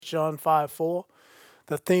John 5:4.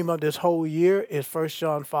 The theme of this whole year is 1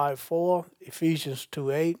 John 5:4, Ephesians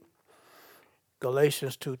 2:8,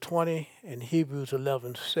 Galatians 2:20, and Hebrews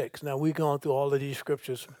 11:6. Now, we've gone through all of these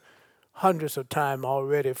scriptures hundreds of times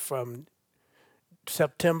already from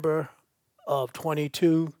September of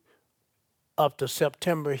 22 up to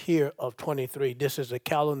September here of 23. This is a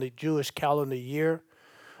Jewish calendar year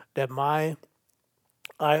that my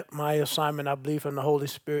assignment, I believe, from the Holy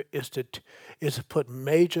Spirit is to put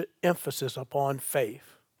major emphasis upon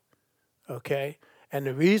faith. Okay, and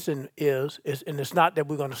the reason is and it's not that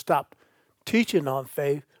we're going to stop teaching on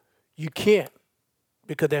faith. You can't,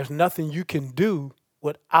 because there's nothing you can do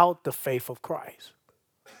without the faith of Christ.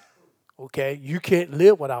 Okay, you can't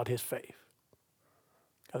live without His faith.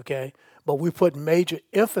 Okay, but we put major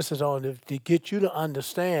emphasis on it to get you to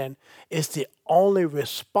understand it's the only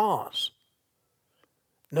response.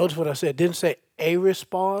 Notice what I said. It didn't say a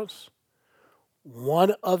response.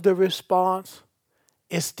 One of the response.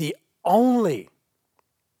 It's the only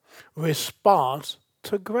response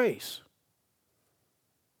to grace.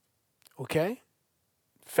 Okay?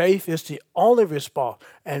 Faith is the only response.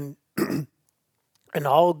 And and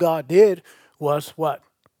all God did was what?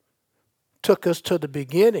 Took us to the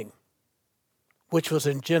beginning, which was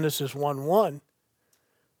in Genesis 1:1.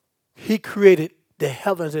 He created the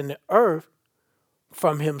heavens and the earth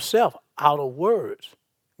from Himself, out of words.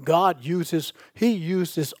 God used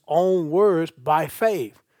His own words by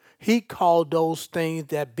faith. He called those things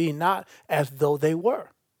that be not as though they were.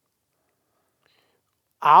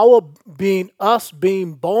 Us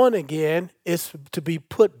being born again is to be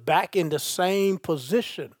put back in the same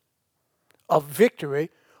position of victory,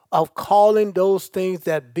 of calling those things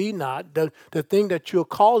that be not. The thing that you're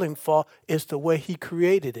calling for is the way He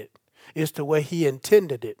created it. It's the way He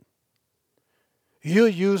intended it. You're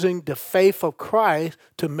using the faith of Christ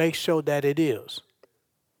to make sure that it is.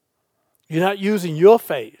 You're not using your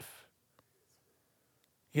faith.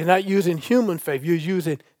 You're not using human faith. You're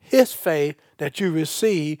using His faith that you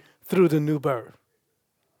receive through the new birth.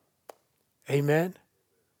 Amen?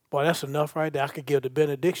 Boy, that's enough right there. I could give the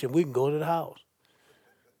benediction. We can go to the house.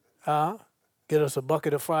 Get us a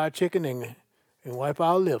bucket of fried chicken and wipe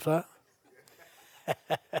our lips, huh?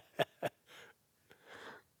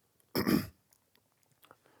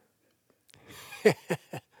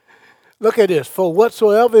 Look at this. For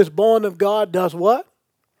whatsoever is born of God does what?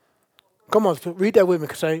 Come on, read that with me.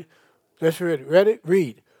 Say, let's read it. Ready?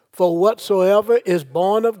 Read. For whatsoever is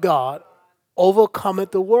born of God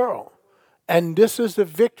overcometh the world. And this is the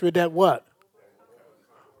victory that what?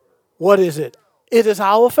 What is it? It is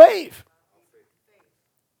our faith.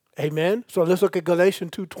 Amen. So let's look at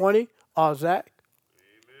Galatians 2:20. Zach.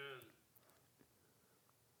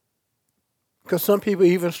 Because some people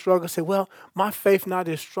even struggle and say, well, my faith not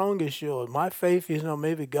as strong as yours. My faith is,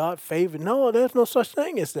 maybe God favored. No, there's no such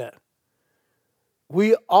thing as that.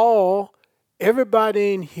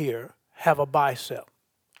 Everybody in here have a bicep.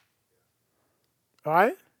 All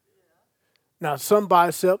right? Now, some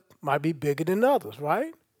bicep might be bigger than others,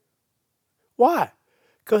 right? Why?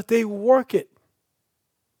 Because they work it.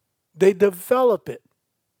 They develop it.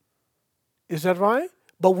 Is that right?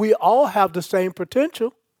 But we all have the same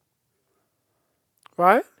potential.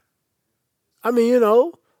 Right? I mean,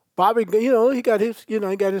 Bobby, he got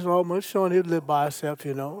his almost showing his little biceps,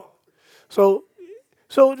 So,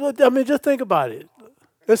 I mean, just think about it.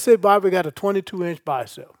 Let's say Bobby got a 22-inch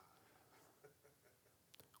bicep.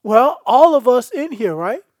 Well, all of us in here,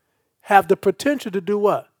 right, have the potential to do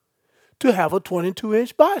what? To have a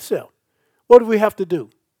 22-inch bicep. What do we have to do?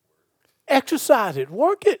 Exercise it,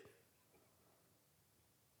 work it.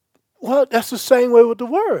 Well, that's the same way with the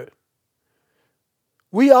word.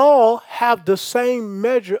 We all have the same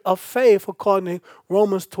measure of faith according to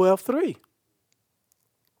Romans 12:3.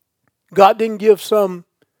 God didn't give some,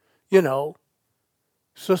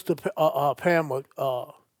 Sister Pam,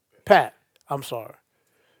 Pat, I'm sorry,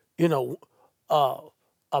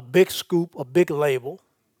 a big scoop, a big label.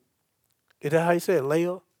 Is that how you say it?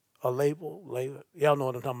 Layer? A label? Layer? Y'all know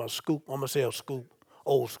what I'm talking about, scoop. I'm going to say a scoop.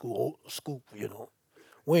 Old school, scoop,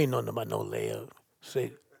 We ain't nothing about no layer.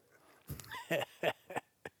 See?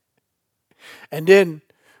 And then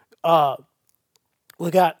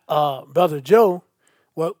we got Brother Joe.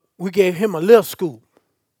 Well, we gave him a little scoop.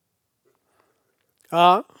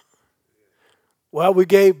 Well, we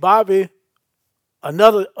gave Bobby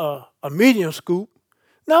another a medium scoop.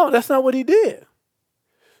 No, that's not what he did.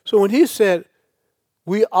 So when he said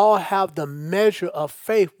we all have the measure of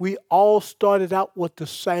faith, we all started out with the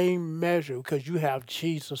same measure because you have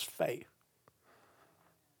Jesus' faith.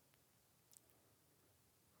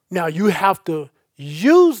 Now you have to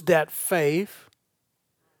use that faith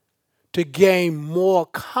to gain more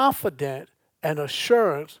confidence and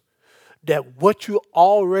assurance that what you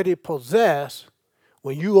already possess,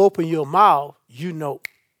 when you open your mouth, you know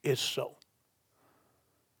it's so.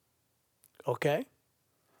 Okay?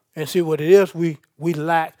 And see what it is, we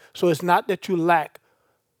lack. So it's not that you lack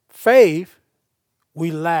faith,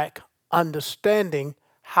 we lack understanding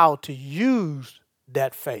how to use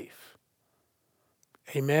that faith.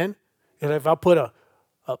 Amen? And if I put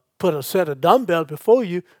a set of dumbbells before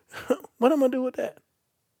you, what am I going to do with that?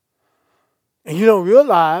 And you don't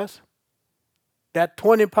realize that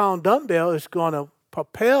 20-pound dumbbell is going to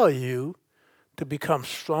propel you to become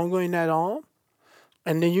stronger in that arm.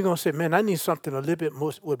 And then you're going to say, man, I need something a little bit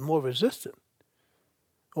more, with more resistance.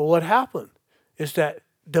 Well, what happened is that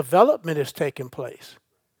development is taking place.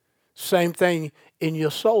 Same thing in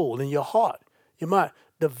your soul, in your heart. You might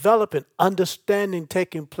developing, understanding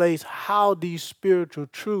taking place, how these spiritual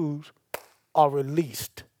truths are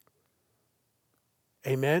released.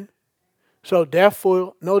 Amen? So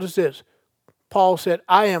therefore, notice this. Paul said,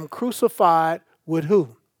 I am crucified with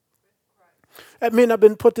who? That means I've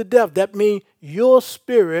been put to death. That means your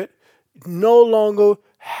spirit no longer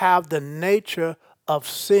have the nature of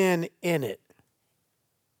sin in it.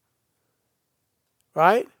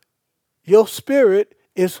 Right? Your spirit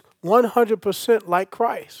is 100% like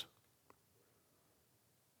Christ.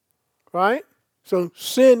 Right? So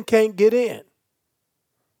sin can't get in.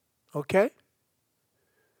 Okay?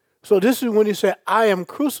 So this is when he said, I am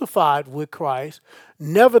crucified with Christ.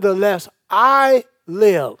 Nevertheless, I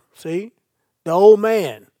live. See? The old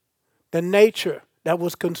man, the nature that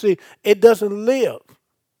was conceived, it doesn't live.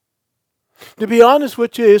 To be honest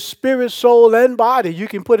with you, it's spirit, soul, and body. You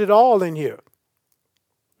can put it all in here.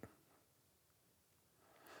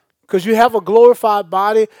 Because you have a glorified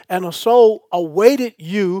body and a soul awaited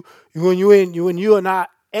you when you and I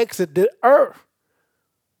exit the earth.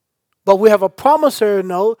 But we have a promissory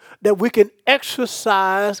note that we can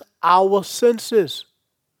exercise our senses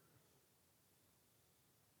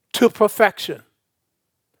to perfection.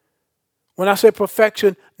 When I say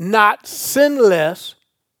perfection, not sinless,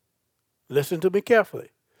 listen to me carefully,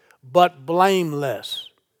 but blameless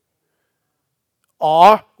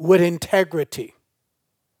or with integrity.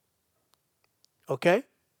 Okay?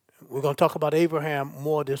 We're going to talk about Abraham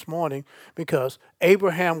more this morning because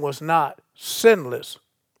Abraham was not sinless,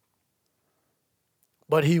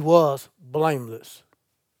 but he was blameless.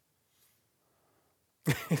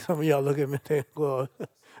 Some of y'all look at me and think, well,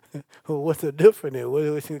 what's the difference here?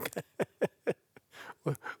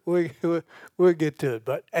 We'll get to it,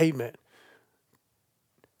 but amen.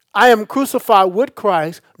 I am crucified with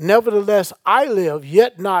Christ, nevertheless I live,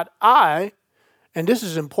 yet not I. And this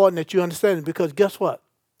is important that you understand it because guess what?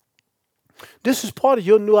 This is part of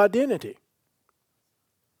your new identity.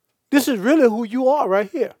 This is really who you are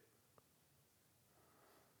right here.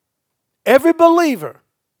 Every believer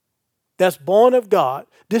that's born of God,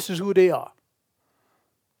 this is who they are.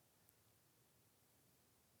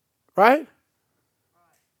 Right?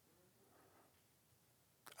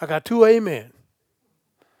 I got 2 amen.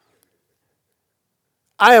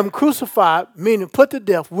 I am crucified, meaning put to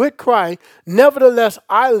death with Christ. Nevertheless,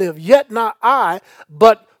 I live, yet not I,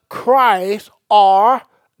 but Christ, or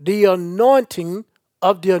the anointing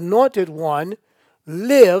of the anointed one,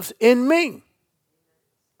 lives in me.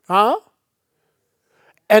 Huh?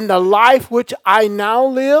 And the life which I now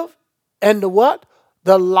live, and the what?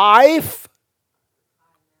 The life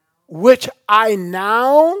which I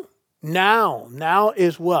now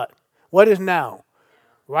is what? What is now?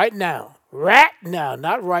 Right now. Right now,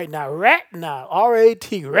 not right now. Right now.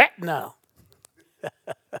 R-A-T, right now.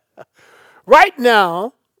 Right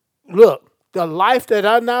now, look, the life that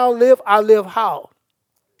I now live, I live how?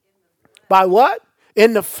 By what?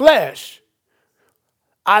 In the flesh.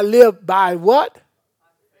 I live by what?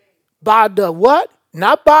 By the what?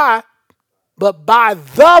 Not by, but by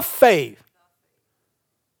the faith.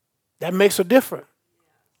 That makes a difference.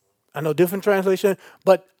 I know different translation,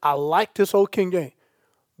 but I like this old King James.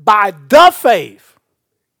 By the faith.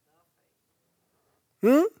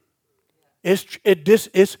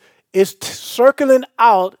 It's circling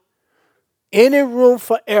out any room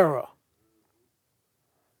for error.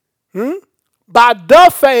 By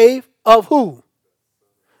the faith of who?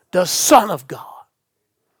 The Son of God,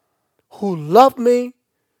 who loved me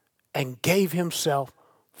and gave himself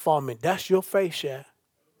for me. That's your faith, Shad.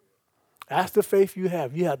 That's the faith you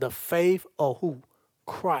have. You have the faith of who?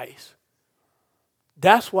 Christ.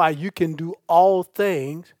 That's why you can do all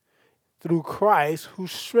things through Christ who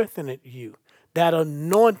strengthened you. That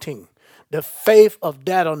anointing, the faith of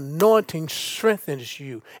that anointing strengthens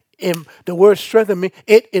you. The word strengthen me,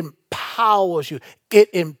 it empowers you. It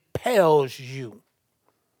impels you.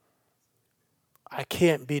 I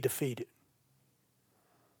can't be defeated.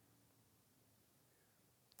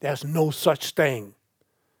 There's no such thing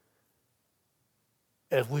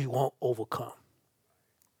as we won't overcome.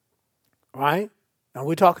 Right? Now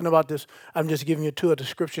we're talking about this. I'm just giving you two of the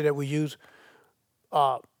scripture that we use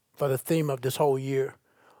for the theme of this whole year.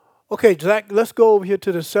 Okay, Zach, let's go over here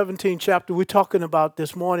to the 17th chapter. We're talking about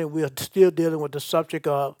this morning. We are still dealing with the subject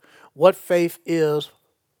of what faith is,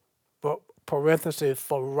 for parenthesis,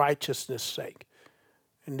 for righteousness' sake.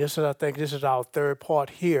 And this is, I think, this is our third part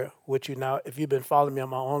here, which you now, if you've been following me on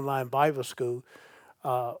my online Bible school,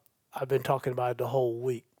 I've been talking about it the whole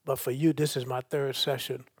week. But for you, this is my third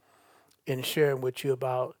session in sharing with you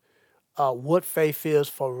about what faith is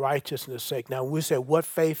for righteousness' sake. Now, when we say what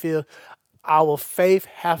faith is, our faith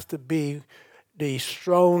has to be the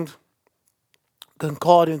Strong's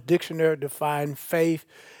Concordance Dictionary define faith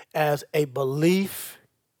as a belief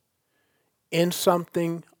in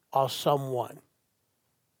something or someone.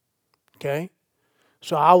 Okay?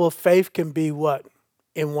 So our faith can be what?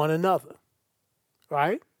 In one another.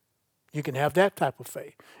 Right? You can have that type of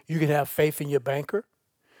faith. You can have faith in your banker.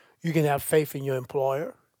 You can have faith in your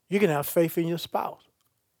employer. You can have faith in your spouse.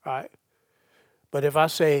 Right? But if I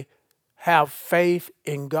say have faith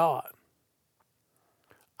in God,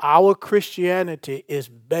 our Christianity is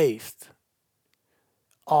based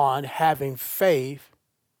on having faith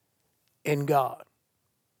in God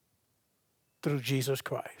through Jesus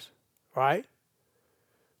Christ, right?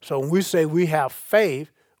 So when we say we have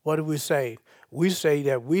faith, what do we say? We say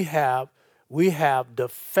that we have the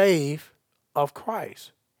faith of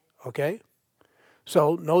Christ, okay?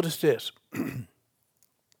 So notice this. Trying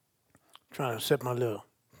to set my little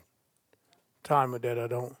timer that I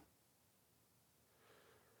don't.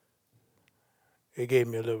 It gave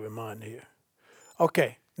me a little reminder here.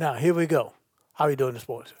 Okay, now here we go. How are you doing this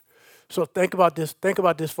morning? So think about this. Think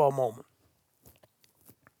about this for a moment.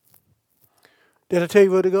 Did I tell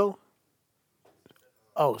you where to go?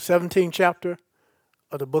 Oh, 17th chapter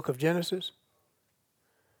of the book of Genesis.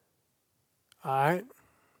 All right.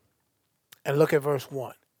 And look at verse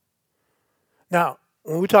 1. Now,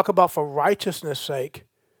 when we talk about for righteousness' sake,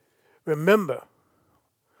 remember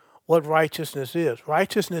what righteousness is.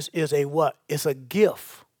 Righteousness is a what? It's a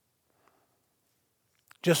gift.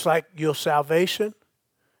 Just like your salvation,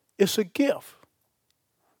 it's a gift.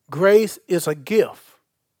 Grace is a gift.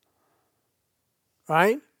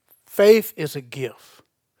 Right? Faith is a gift.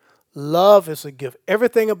 Love is a gift.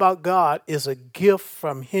 Everything about God is a gift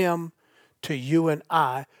from Him to you and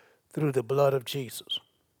I through the blood of Jesus.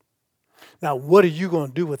 Now, what are you going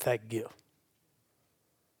to do with that gift?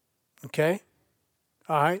 Okay?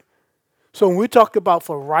 All right? So when we talk about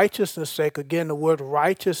for righteousness' sake, again, the word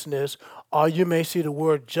righteousness, or you may see the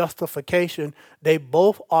word justification, they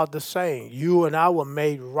both are the same. You and I were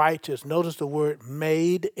made righteous. Notice the word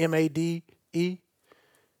made, M-A-D-E.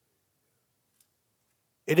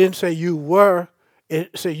 It didn't say you were,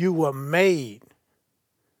 it said you were made.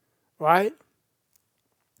 Right?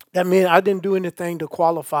 That means I didn't do anything to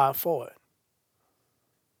qualify for it.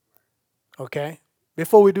 Okay?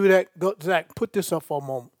 Before we do that, go, Zach, put this up for a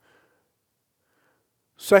moment.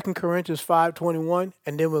 2 Corinthians 5:21,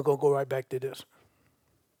 and then we're going to go right back to this.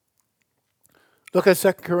 Look at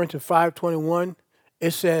 2 Corinthians 5:21.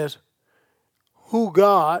 It says, who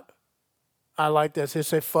God, I like that. It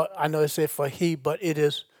said for, I know it said for he, but it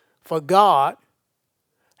is for God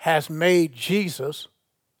has made Jesus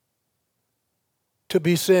to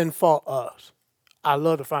be sin for us. I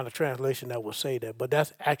love to find a translation that will say that, but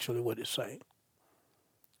that's actually what it's saying.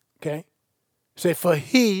 Okay? Say for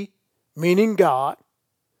he, meaning God,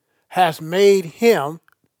 has made him,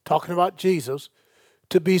 talking about Jesus,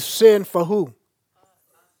 to be sin for who?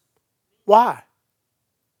 Why?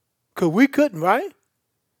 Because we couldn't, right?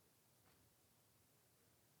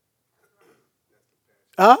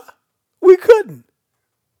 Huh? We couldn't.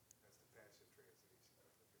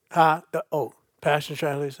 Passion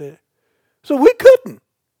Translation said. So we couldn't.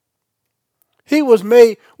 He was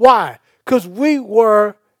made, why? Because we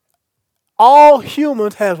were, all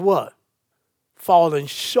humans has what? Fallen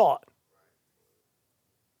short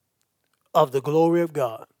of the glory of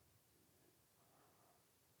God.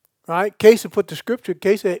 Right? Casey put the scripture,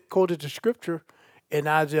 Casey quoted the scripture in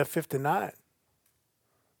Isaiah 59.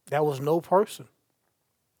 That was no person.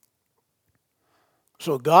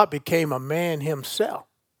 So God became a man himself,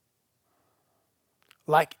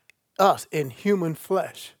 like us in human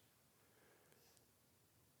flesh.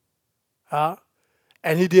 And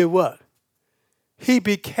he did what? He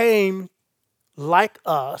became like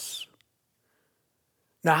us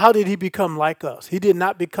Now, how did he become like us? He did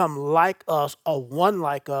not become like us or one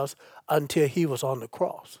like us until he was on the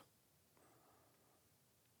cross.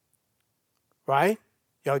 Right?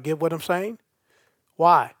 Y'all get what I'm saying?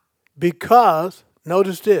 Why? Because,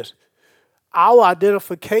 notice this, our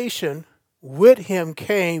identification with him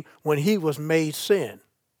came when he was made sin.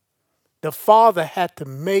 The Father had to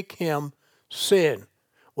make him sin.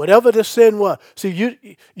 Whatever the sin was. See,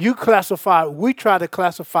 we try to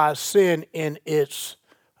classify sin in its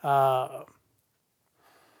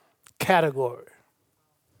category.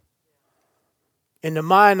 In the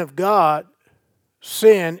mind of God,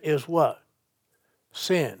 sin is what?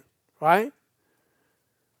 Sin, right?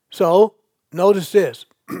 So, notice this.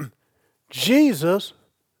 Jesus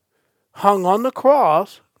hung on the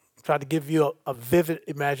cross, try to give you a vivid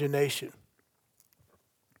imagination.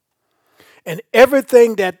 And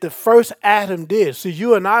everything that the first Adam did, see,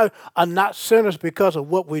 you and I are not sinners because of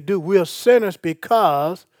what we do. We are sinners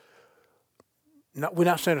because, we're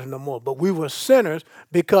not sinners no more, but we were sinners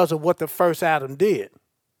because of what the first Adam did.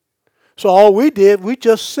 So all we did, we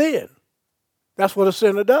just sinned. That's what a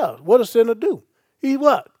sinner does. What does a sinner do? He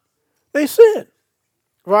what? They sin,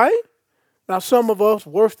 right? Now some of us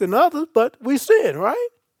worse than others, but we sin, right?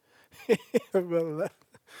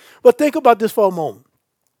 But think about this for a moment.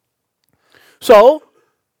 So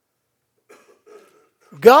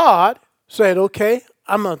God said, okay,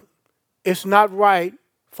 it's not right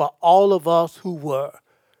for all of us who were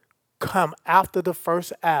come after the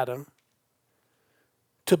first Adam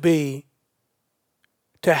to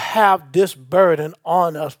have this burden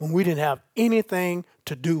on us when we didn't have anything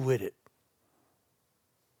to do with it.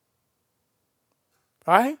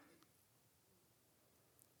 Right?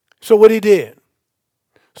 So what he did.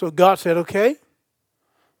 So God said, okay.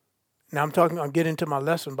 Now I'm getting to my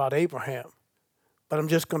lesson about Abraham. But I'm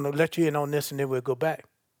just going to let you in on this and then we'll go back.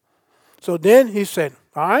 So then he said,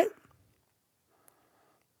 all right,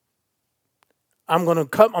 I'm going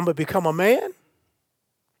to become a man.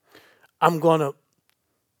 I'm going to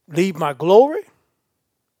leave my glory.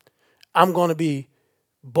 I'm going to be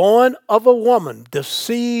born of a woman, the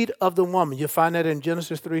seed of the woman. You find that in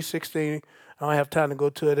Genesis 3:16. I don't have time to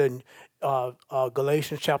go to it in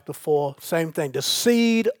Galatians chapter 4. Same thing, the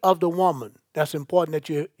seed of the woman. That's important that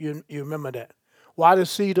you remember that. Why the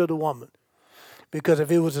seed of the woman? Because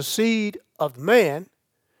if it was a seed of man,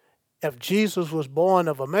 if Jesus was born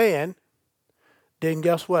of a man, then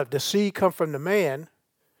guess what? If the seed come from the man,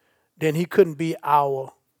 then he couldn't be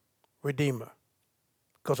our Redeemer.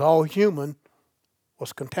 Because all human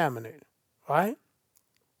was contaminated, right?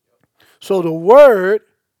 So the word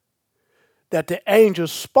that the angel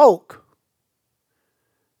spoke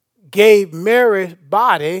gave Mary's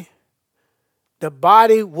body, the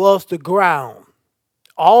body was the ground.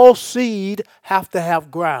 All seed have to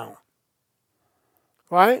have ground,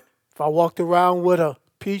 right? If I walked around with a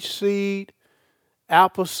peach seed,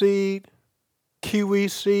 apple seed, kiwi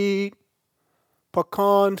seed,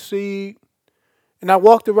 pecan seed, and I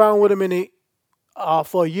walked around with them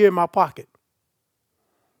for a year in my pocket.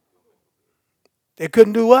 They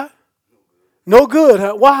couldn't do what? No good.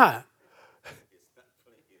 Huh? Why?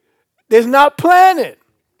 It's not planted.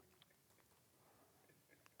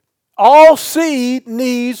 All seed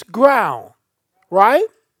needs ground, right?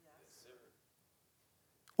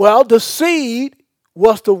 Well, the seed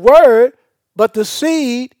was the word, but the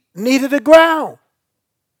seed needed the ground.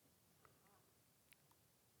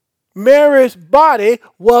 Mary's body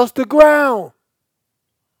was the ground.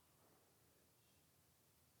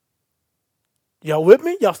 Y'all with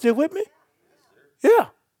me? Y'all still with me? Yeah.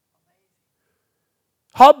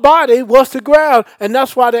 Her body was the ground, and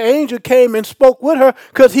that's why the angel came and spoke with her,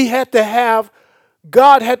 because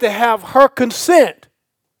God had to have her consent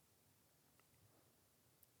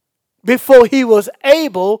before he was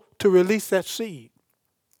able to release that seed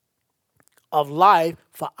of life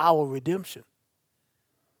for our redemption.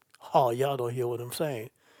 Oh, y'all don't hear what I'm saying.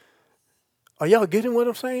 Are y'all getting what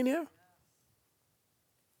I'm saying here?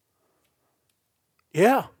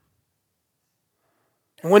 Yeah.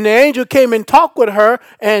 When the angel came and talked with her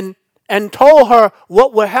and told her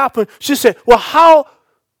what would happen, she said, well, how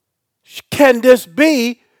can this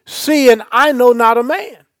be, seeing I know not a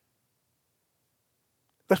man?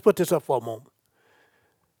 Let's put this up for a moment.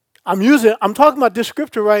 I'm talking about this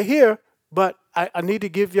scripture right here, but I need to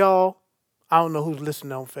give y'all, I don't know who's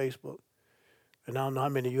listening on Facebook, and I don't know how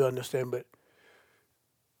many of you understand, but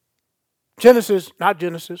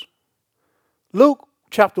Luke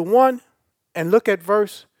chapter 1, and look at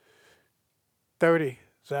verse 30,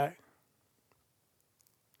 Zach.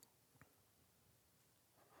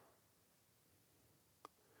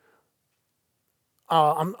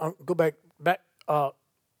 I'm go back.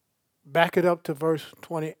 back it up to verse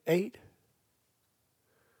 28.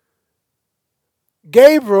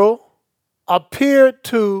 Gabriel appeared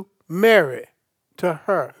to Mary, to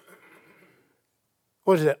her.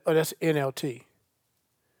 What is that? Oh, that's NLT.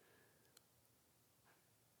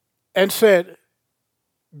 And said,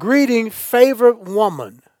 greeting, favored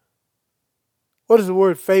woman. What does the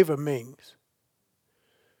word favor means?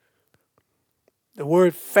 The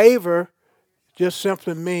word favor just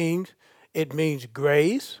simply means, it means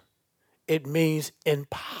grace. It means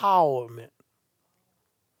empowerment.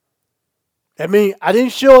 That means I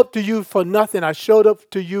didn't show up to you for nothing. I showed up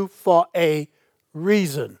to you for a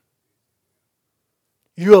reason.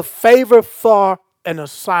 You're favored for an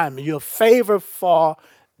assignment. You're favored for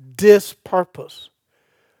this purpose.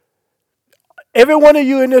 Every one of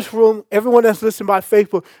you in this room, everyone that's listening by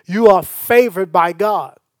Facebook, you are favored by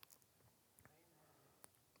God.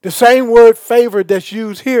 The same word favor that's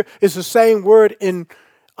used here is the same word in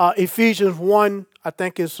Ephesians 1, I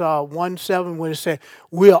think it's 1:7, when it says,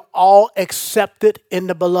 we are all accepted in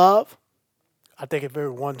the beloved. I think it's very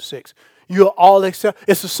 1:6. You are all accepted.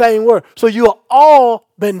 It's the same word. So you are all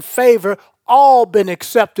been favored, all been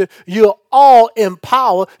accepted. You're all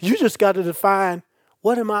empowered. You just got to define,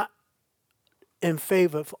 what am I in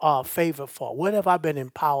favor for? What have I been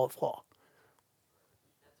empowered for?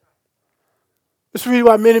 That's the reason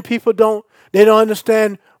why many people don't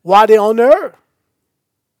understand why they're on the earth.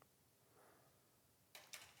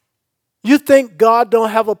 You think God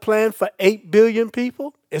don't have a plan for 8 billion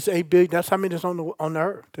people? It's 8 billion. That's how many is on the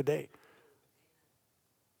earth today.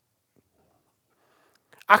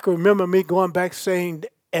 I can remember me going back saying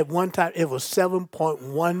at one time it was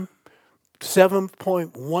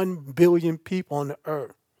 7.1 billion people on the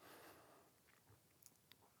earth.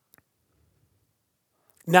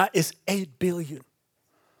 Now it's 8 billion.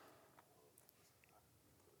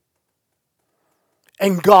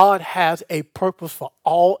 And God has a purpose for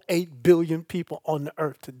all 8 billion people on the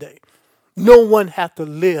earth today. No one has to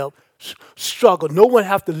live, struggle. No one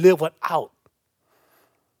has to live without.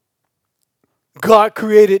 God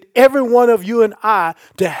created every one of you and I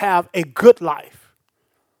to have a good life.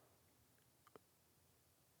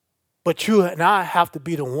 But you and I have to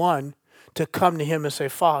be the one to come to him and say,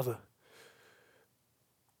 Father,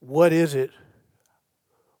 what is it?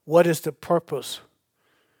 What is the purpose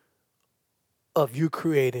of you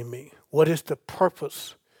creating me? What is the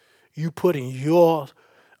purpose you putting your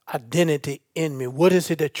identity in me? What is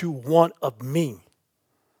it that you want of me?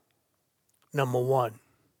 Number one.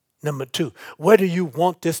 Number two, where do you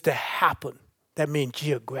want this to happen? That means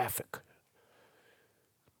geographic.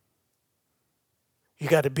 You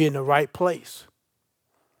got to be in the right place.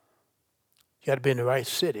 You got to be in the right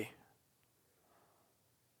city.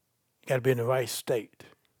 You got to be in the right state.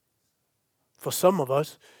 For some of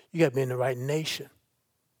us, you got to be in the right nation.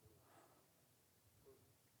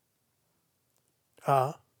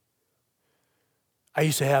 I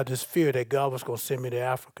used to have this fear that God was going to send me to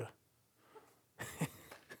Africa.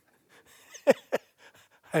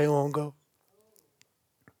 I didn't want to go.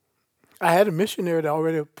 I had a missionary that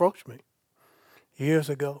already approached me years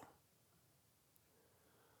ago.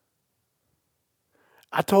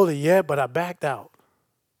 I told her, yeah, but I backed out.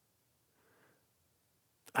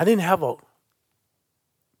 I didn't have a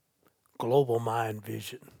global mind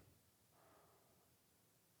vision.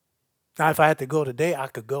 Now, if I had to go today, I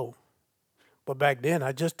could go. But back then,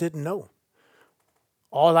 I just didn't know.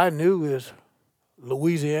 All I knew is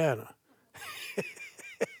Louisiana.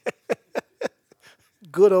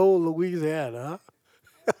 Good old Louisiana,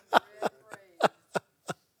 huh?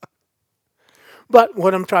 But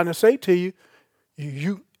what I'm trying to say to you,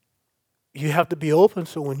 you have to be open,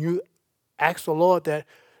 so when you ask the Lord that,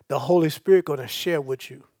 the Holy Spirit going to share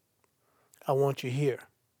with you. I want you here.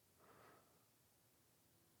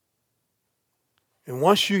 And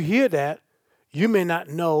once you hear that, you may not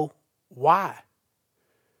know why.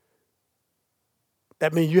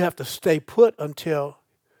 That means you have to stay put until,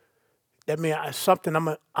 that means something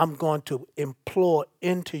I'm going to implore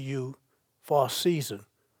into you for a season.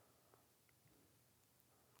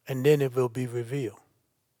 And then it will be revealed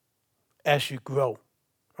as you grow.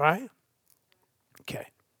 Right? Okay.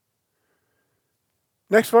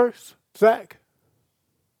 Next verse, Zach.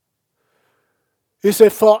 He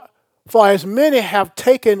said, for as many have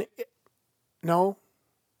taken, no,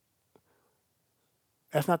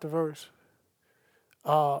 that's not the verse.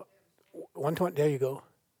 120, there you go.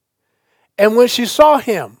 And when she saw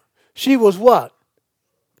him, she was what?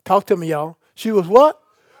 Talk to me, y'all. She was what?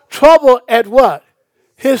 Troubled at what?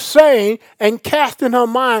 his saying and cast in her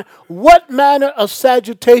mind what manner of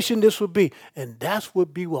salutation this would be. And that's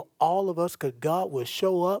would be what all of us, because God will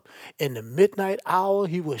show up in the midnight hour.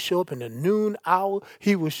 He will show up in the noon hour.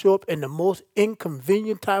 He will show up in the most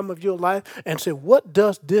inconvenient time of your life and say, what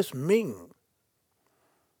does this mean?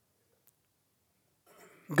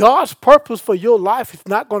 God's purpose for your life is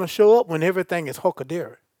not going to show up when everything is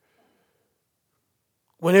hokadery,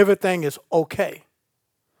 when everything is okay.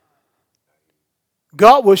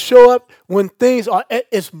 God will show up when things are at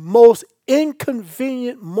its most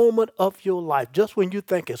inconvenient moment of your life, just when you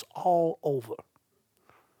think it's all over.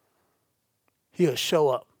 He'll show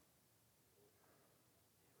up.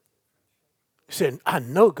 He said, I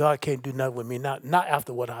know God can't do nothing with me, not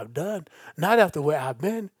after what I've done, not after where I've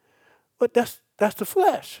been, but that's the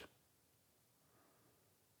flesh.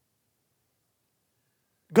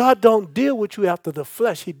 God don't deal with you after the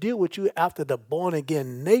flesh. He deal with you after the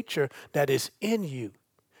born-again nature that is in you.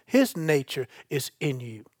 His nature is in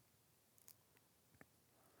you.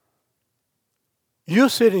 You're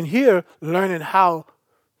sitting here learning how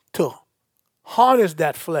to harness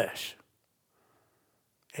that flesh.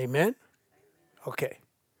 Amen? Okay.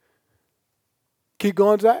 Keep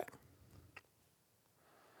going, Zach.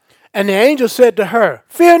 And the angel said to her,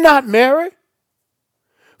 fear not, Mary,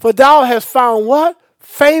 for thou hast found what?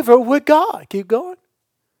 Favor with God. Keep going.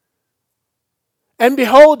 And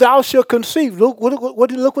behold, thou shalt conceive. Look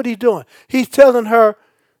what he's doing. He's telling her,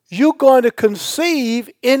 you're going to conceive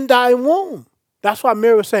in thy womb. That's why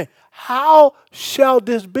Mary was saying, how shall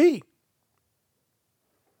this be?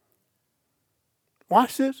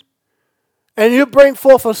 Watch this. And you bring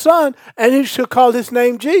forth a son, and you shall call his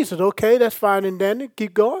name Jesus. Okay, that's fine and dandy.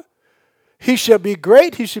 Keep going. He shall be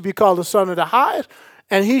great. He shall be called the Son of the Highest.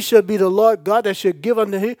 And he shall be the Lord God that shall give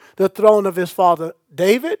unto him the throne of his father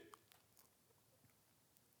David.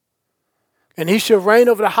 And he shall reign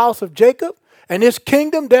over the house of Jacob. And his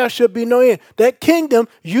kingdom there shall be no end. That kingdom,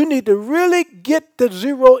 you need to really get the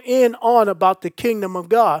zero in on about the kingdom of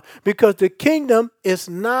God. Because the kingdom is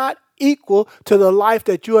not equal to the life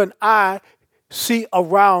that you and I see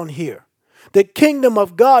around here. The kingdom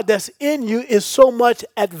of God that's in you is so much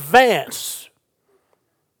advanced.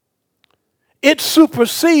 It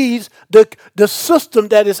supersedes the system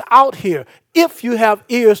that is out here if you have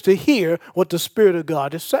ears to hear what the Spirit of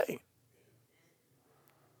God is saying.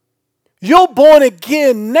 Your born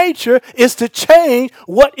again nature is to change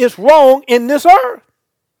what is wrong in this earth.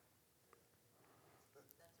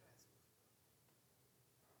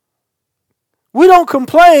 We don't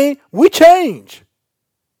complain, we change.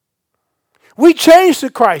 We change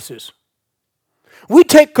the crisis. We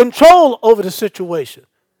take control over the situation.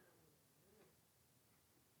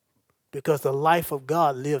 Because the life of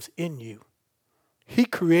God lives in you. He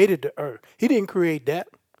created the earth. He didn't create that.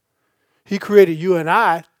 He created you and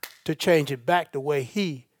I to change it back the way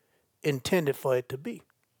he intended for it to be.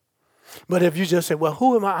 But if you just say, well,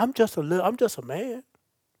 who am I? I'm just a man.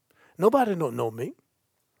 Nobody don't know me.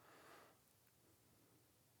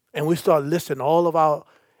 And we start listing all of our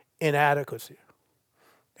inadequacy.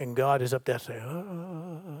 And God is up there saying,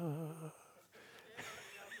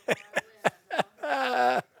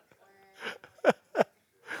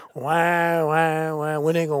 why,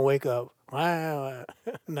 when they gonna wake up? Why?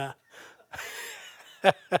 Nah.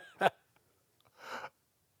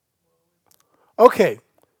 Okay,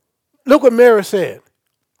 look what Mary said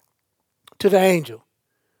to the angel.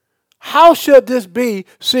 How should this be,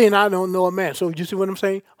 seeing I don't know a man? So you see what I'm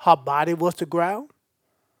saying? Her body was the ground.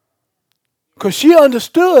 Because she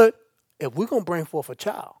understood, if we're going to bring forth a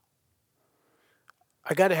child,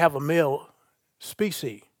 I got to have a male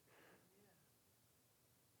species.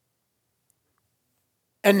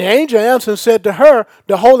 And the angel answered and said to her,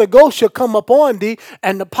 the Holy Ghost shall come upon thee,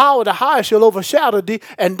 and the power of the highest shall overshadow thee,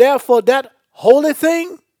 and therefore that holy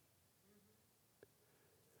thing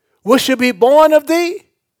which shall be born of thee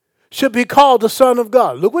should be called the Son of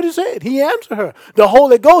God. Look what he said. He answered her. The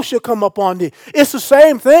Holy Ghost shall come upon thee. It's the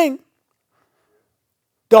same thing.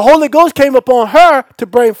 The Holy Ghost came upon her to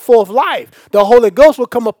bring forth life. The Holy Ghost will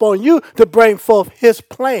come upon you to bring forth his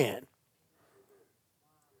plan.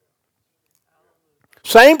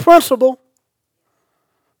 Same principle,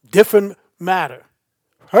 different matter.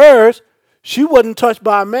 Hers, she wasn't touched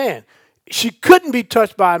by a man. She couldn't be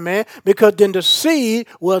touched by a man because then the seed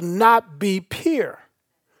will not be pure.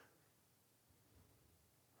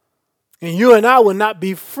 And you and I will not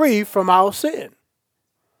be free from our sin.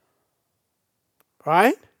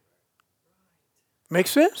 Right? Make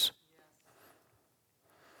sense?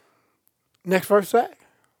 Next verse, Zach.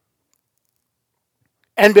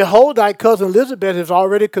 And behold, thy cousin Elizabeth is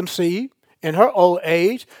already conceived in her old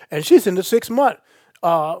age, and she's in the 6th month.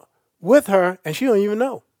 with her, and she don't even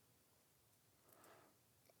know.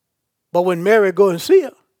 But when Mary go and see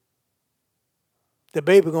her, the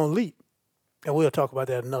baby gonna leap, and we'll talk about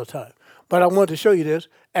that another time. But I wanted to show you this,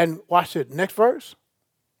 and watch it. Next verse.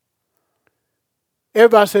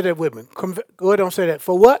 Everybody say that with me. Go ahead and say that.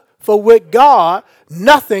 For what? For with God,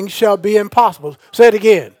 nothing shall be impossible. Say it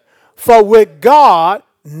again. For with God,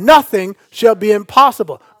 nothing shall be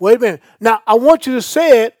impossible. Wait a minute. Now, I want you to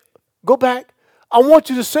say it. Go back. I want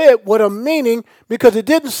you to say it with a meaning, because it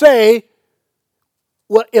didn't say,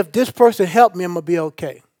 well, if this person helped me, I'm going to be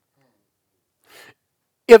okay.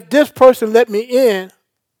 If this person let me in,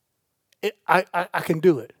 I can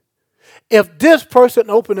do it. If this person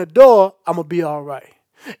open the door, I'm going to be all right.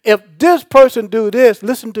 If this person do this,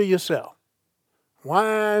 listen to yourself.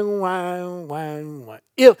 Whine, whine, whine, whine.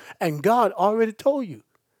 And God already told you,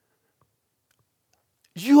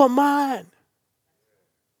 you are mine.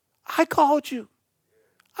 I called you.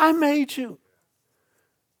 I made you.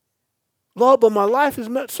 Lord, but my life is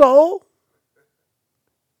messed soul.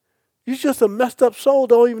 You're just a messed up soul,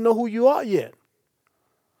 don't even know who you are yet.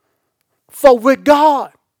 For with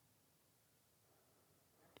God,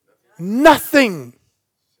 nothing.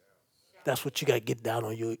 That's what you got to get down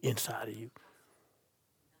on your inside of you.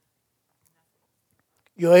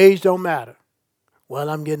 Your age don't matter. Well,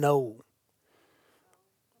 I'm getting old.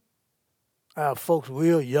 I have folks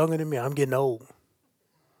real younger than me. I'm getting old.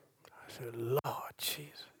 I said, Lord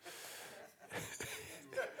Jesus.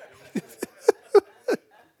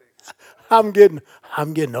 I'm getting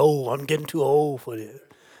old. I'm getting too old for this.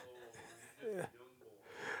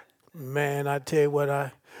 Man, I tell you what,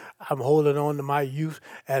 I'm holding on to my youth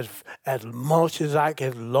as much as I can,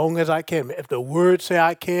 as long as I can. If the word say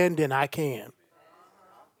I can, then I can.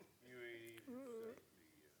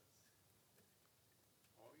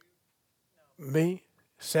 Me,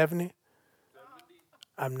 70,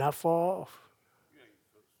 I'm not far off.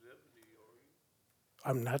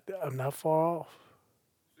 I'm not far off.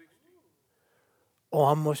 Oh,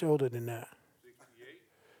 I'm much older than that.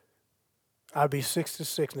 I'll be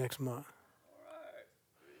 66 next month.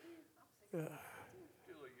 Yeah.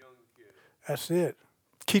 That's it.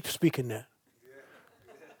 Keep speaking that.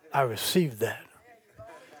 I received that.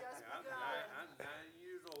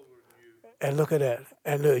 And look at that.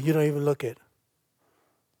 And look, you don't even look at it.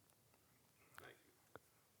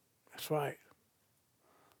 That's right.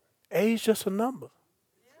 Age just a number.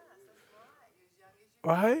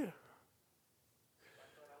 Right?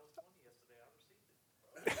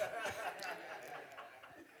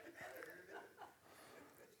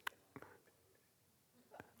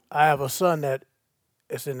 I have a son that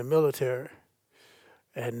is in the military,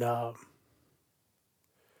 and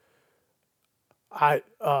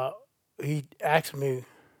he asked me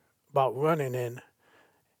about running, and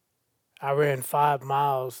I ran 5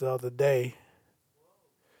 miles the other day,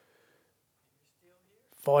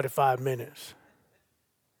 45 minutes.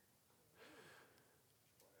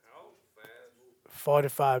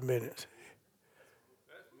 45 minutes.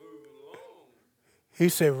 He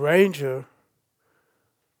said, Ranger,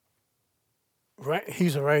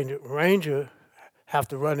 he's a Ranger. Ranger have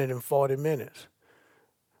to run it in 40 minutes.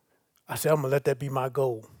 I said, I'm going to let that be my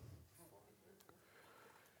goal.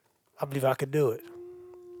 I believe I could do it.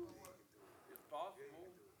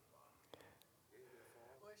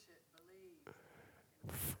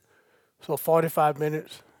 So 45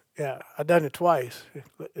 minutes. Yeah, I done it twice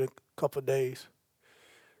in a couple of days.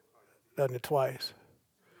 Done it twice.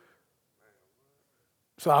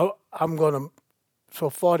 So I'm going to, so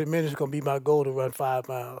 40 minutes is going to be my goal to run 5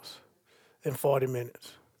 miles in 40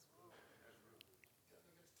 minutes.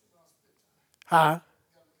 Huh?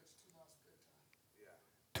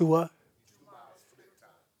 To what?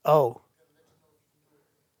 Oh.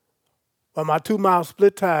 Well, my 2 mile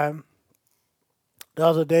split time the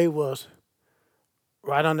other day was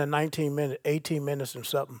right under 19 minutes, 18 minutes and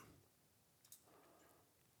something.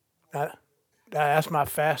 That's my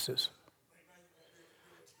fastest.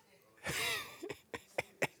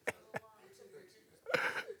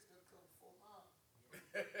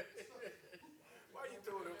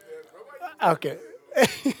 Okay.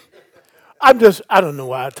 I don't know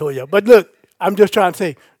why I told you. But look, I'm just trying to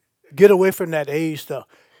say, get away from that age stuff.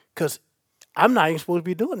 Because I'm not even supposed to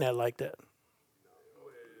be doing that like that.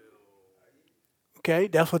 Okay?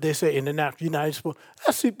 That's what they say in the natural. You're not even supposed.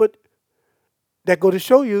 I see, but that go to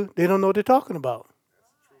show you they don't know what they're talking about.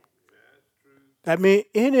 That means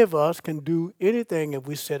any of us can do anything if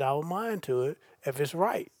we set our mind to it, if it's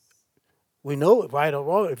right. We know it, right or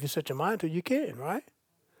wrong. If you set your mind to it, you can, right?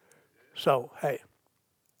 So, hey.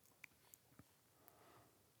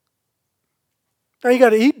 Now you got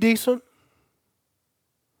to eat decent.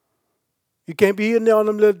 You can't be eating on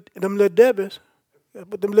them little Debbies.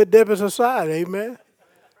 Put them little Debbies aside, amen.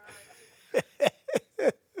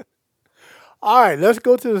 All right, let's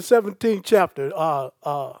go to the 17th chapter.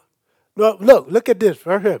 No, look at this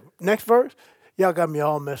right here. Next verse. Y'all got me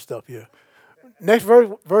all messed up here. Next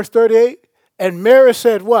verse, verse 38. And Mary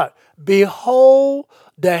said what? Behold,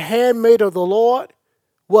 the handmaid of the Lord.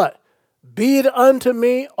 What? Be it unto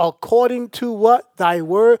me according to what? Thy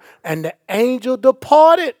word. And the angel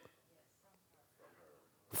departed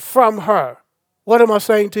from her. What am I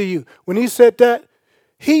saying to you? When he said that,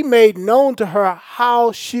 he made known to her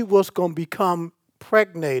how she was going to become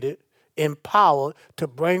pregnated, empowered to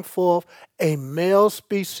bring forth a male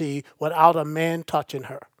species without a man touching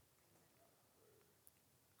her.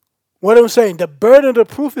 What I'm saying, the burden of the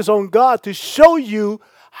proof is on God to show you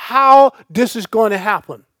how this is going to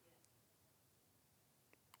happen.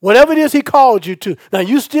 Whatever it is he called you to. Now,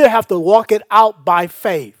 you still have to walk it out by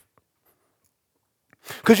faith.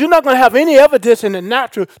 Because you're not going to have any evidence in the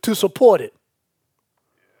natural to support it.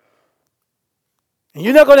 And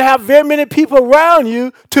you're not going to have very many people around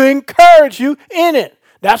you to encourage you in it.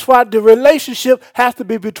 That's why the relationship has to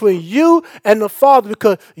be between you and the Father,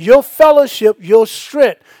 because your fellowship, your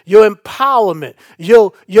strength, your empowerment,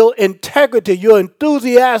 your integrity, your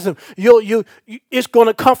enthusiasm, it's going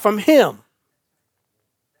to come from Him.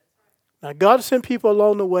 Now, God sent people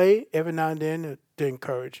along the way every now and then to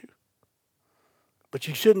encourage you. But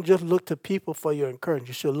you shouldn't just look to people for your encouragement.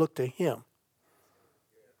 You should look to Him.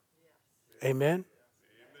 Amen?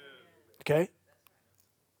 Okay?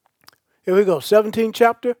 Here we go. 17th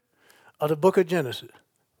chapter of the book of Genesis.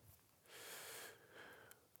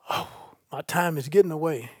 Oh, my time is getting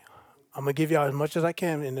away. I'm going to give y'all as much as I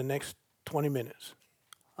can in the next 20 minutes.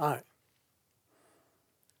 All right.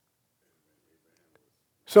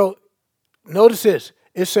 So, notice this.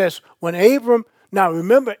 It says, when Abram, now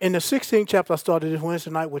remember in the 16th chapter, I started this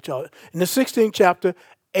Wednesday night with y'all. In the 16th chapter,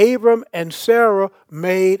 Abram and Sarah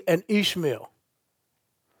made an Ishmael.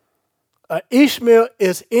 Ishmael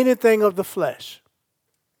is anything of the flesh.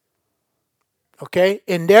 Okay?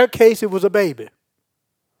 In their case, it was a baby.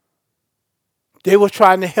 They were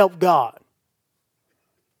trying to help God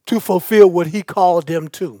to fulfill what He called them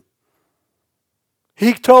to.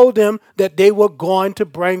 He told them that they were going to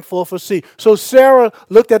bring forth a seed. So Sarah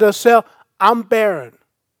looked at herself, I'm barren.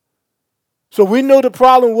 So we know the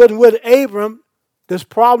problem wasn't with Abram. This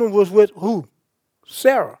problem was with who?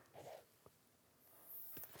 Sarah.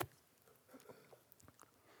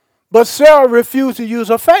 But Sarah refused to use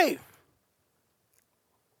her faith.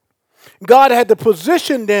 God had to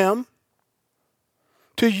position them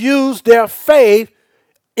to use their faith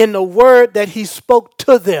in the word that He spoke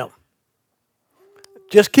to them.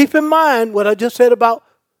 Just keep in mind what I just said about,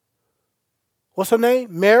 what's her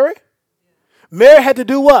name? Mary? Mary had to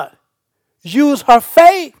do what? Use her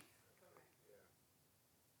faith.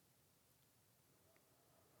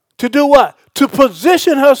 To do what? To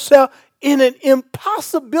position herself in an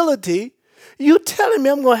impossibility. You telling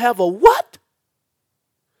me I'm going to have a what?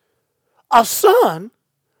 A son?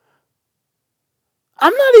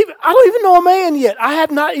 I don't even know a man yet. I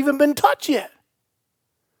have not even been touched yet.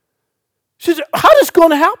 She said, how is this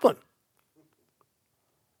going to happen?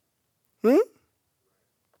 I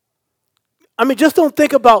mean, just don't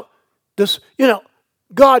think about this.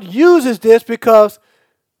 God uses this because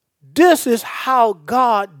this is how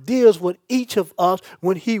God deals with each of us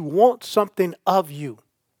when He wants something of you.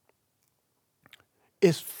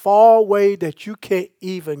 It's far away that you can't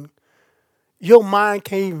even, your mind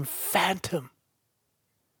can't even fathom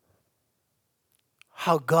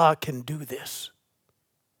how God can do this.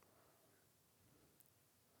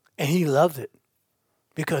 And He loves it.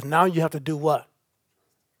 Because now you have to do what?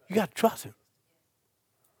 You got to trust Him.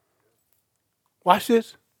 Watch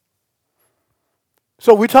this.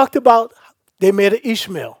 So we talked about they made an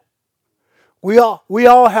Ishmael. We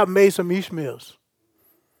all have made some Ishmaels.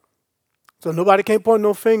 So nobody can't point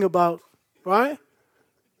no finger about, right?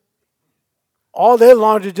 All their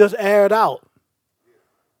laundry just aired out.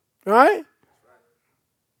 Right?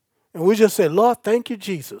 And we just say, Lord, thank you,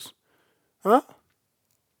 Jesus. Huh?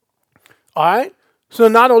 All right? So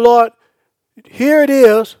now the Lord, here it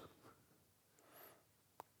is.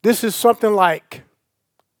 This is something like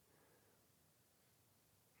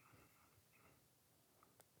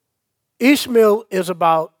Ishmael is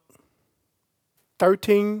about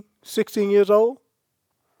 13, 16 years old.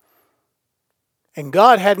 And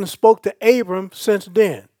God hadn't spoke to Abram since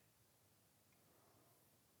then.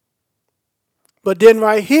 But then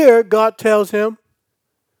right here, God tells him,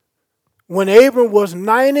 when Abram was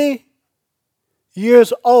 90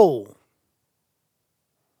 years old,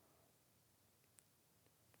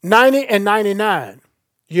 90 and 99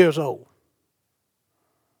 years old.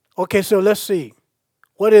 Okay, so let's see.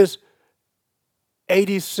 What is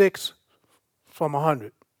 86 from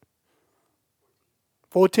 100?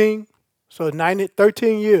 14? So 90,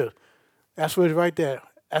 13 years. That's what it's right there.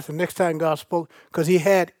 That's the next time God spoke. Because he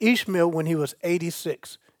had Ishmael when he was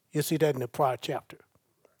 86. You see that in the prior chapter.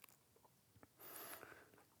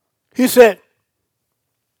 He said,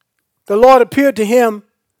 the Lord appeared to him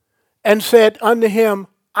and said unto him,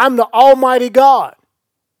 I'm the Almighty God.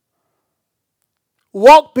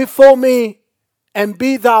 Walk before me and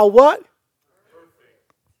be thou what?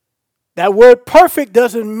 Perfect. That word perfect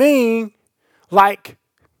doesn't mean like,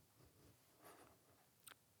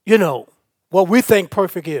 what we think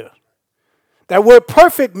perfect is. That word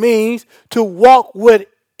perfect means to walk with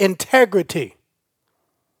integrity.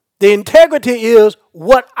 The integrity is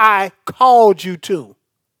what I called you to.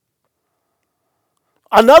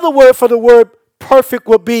 Another word for the word perfect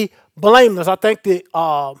would be blameless. I think the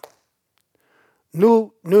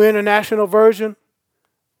New International Version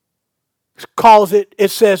calls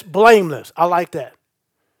it says blameless. I like that.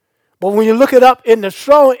 But when you look it up in the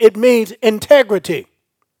Strong, it means integrity.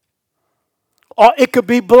 Or it could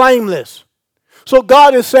be blameless. So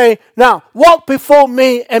God is saying, now walk before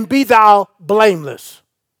me and be thou blameless.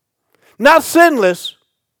 Not sinless,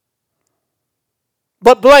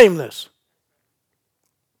 but blameless.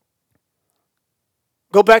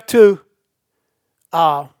 Go back to,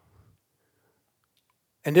 and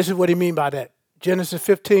this is what he mean by that. Genesis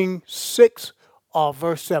 15:6 or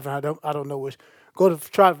verse 7. I don't know which. Go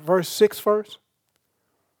to try verse 6 first.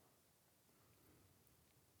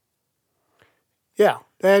 Yeah,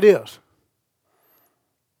 there it is.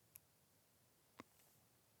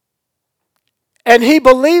 And he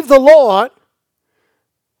believed the Lord.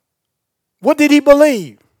 What did he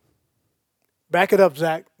believe? Back it up,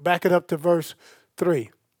 Zach. Back it up to verse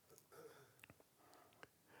 3.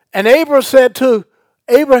 And Abraham said,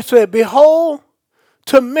 behold,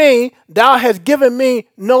 to me thou hast given me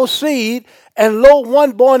no seed, and lo,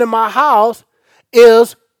 one born in my house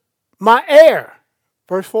is my heir.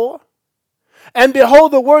 Verse 4. And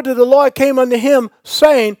behold, the word of the Lord came unto him,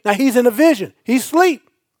 saying, now he's in a vision, he's asleep.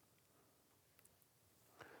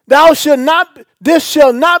 This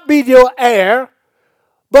shall not be your heir,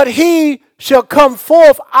 but he shall come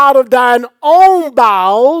forth out of thine own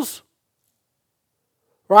bowels.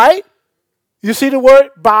 Right? You see the word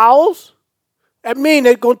bowels? That means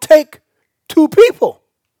they're going to take two people.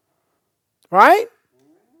 Right?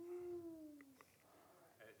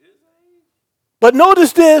 But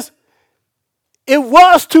notice this. It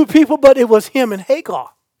was two people, but it was him and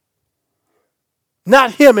Hagar.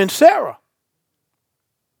 Not him and Sarah.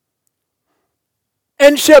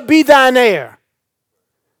 And shall be thine heir.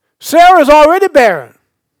 Sarah's already barren.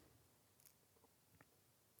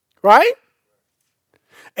 Right?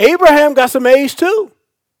 Abraham got some age too.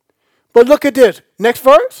 But look at this. Next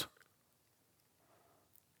verse.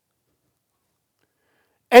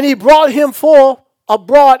 And he brought him forth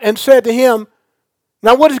abroad and said to him,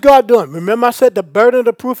 now what is God doing? Remember I said the burden of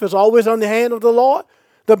the proof is always on the hand of the Lord?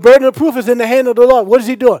 The burden of proof is in the hand of the Lord. What is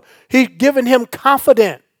he doing? He's giving him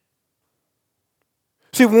confidence.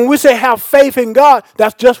 See, when we say have faith in God,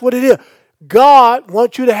 that's just what it is. God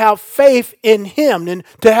wants you to have faith in him. And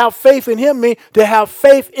to have faith in him means to have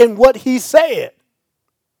faith in what he said.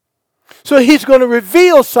 So he's going to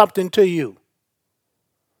reveal something to you.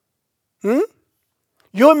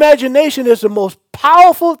 Your imagination is the most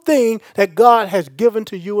powerful thing that God has given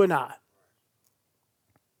to you and I.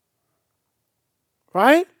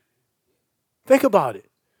 Right? Think about it.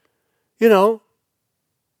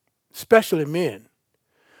 Especially men.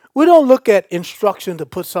 We don't look at instruction to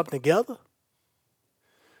put something together.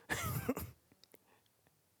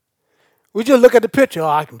 We just look at the picture. Oh,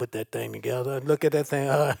 I can put that thing together. And look at that thing.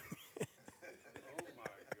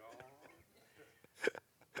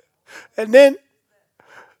 And then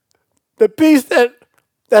the piece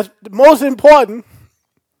that's the most important,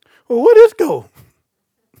 well, where does this go?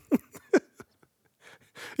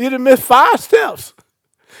 You done missed 5 steps.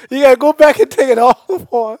 You got to go back and take it all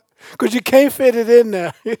apart because you can't fit it in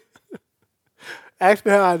there. Ask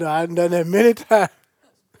me how I know. I've done that many times.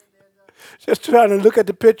 Just trying to look at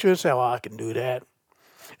the picture and say, oh, I can do that.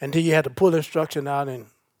 Until you had to pull the instruction out. And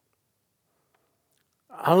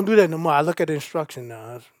I don't do that no more. I look at the instruction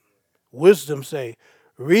now. Wisdom say,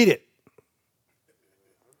 read it.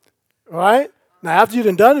 Right? Now, after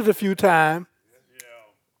you've done it a few times,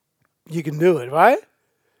 you can do it, right?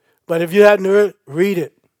 But if you haven't read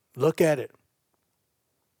it, look at it.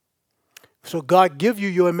 So God give you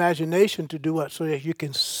your imagination to do what? So that you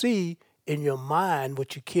can see in your mind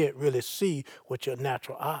what you can't really see with your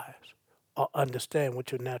natural eyes or understand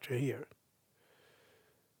with your natural hearing.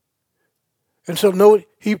 And so no,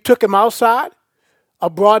 he took him outside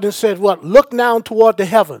abroad and said, what? Look now toward the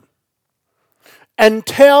heaven and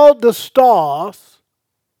tell the stars,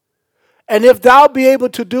 and if thou be able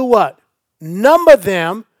to do what? Number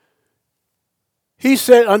them. He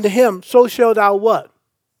said unto him, so shall thou what?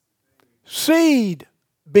 Seed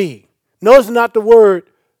be. Notice not the word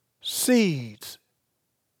seeds.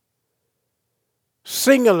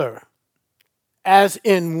 Singular, as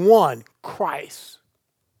in one, Christ.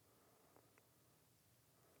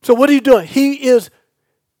 So what are you doing?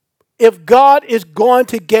 If God is going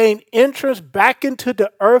to gain interest back into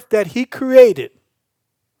the earth that he created,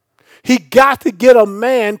 he got to get a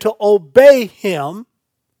man to obey him,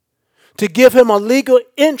 to give him a legal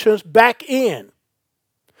entrance back in,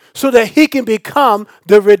 so that he can become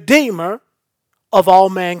the redeemer of all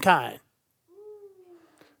mankind.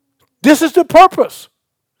 This is the purpose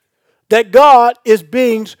that God is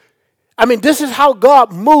being, this is how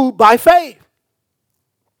God moved by faith.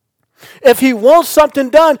 If he wants something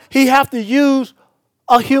done, he have to use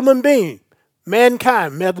a human being,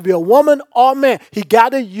 mankind, whether it be a woman or a man. He got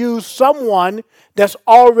to use someone that's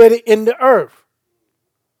already in the earth.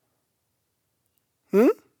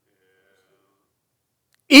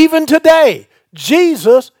 Even today,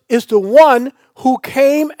 Jesus is the one who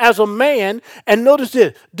came as a man. And notice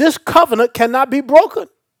this covenant cannot be broken,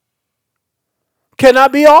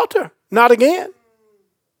 cannot be altered, not again.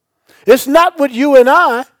 It's not with you and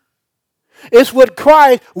I. It's with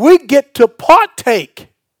Christ. We get to partake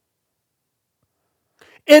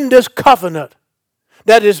in this covenant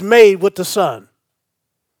that is made with the Son.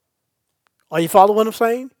 Are you following what I'm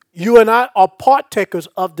saying? You and I are partakers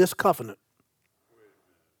of this covenant.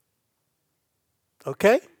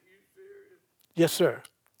 Okay? Yes, sir.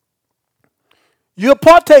 You're a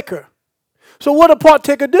partaker. So what a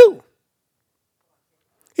partaker do?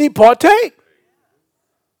 He partake.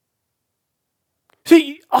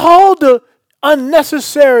 See, all the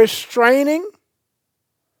unnecessary straining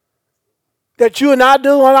that you and I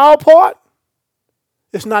do on our part,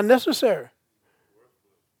 it's not necessary.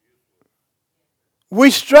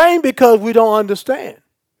 We strain because we don't understand.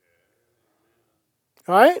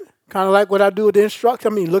 All right? Kind of like what I do with the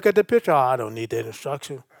instruction. Look at the picture. Oh, I don't need that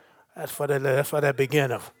instruction. That's for that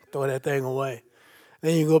beginner. Throw that thing away.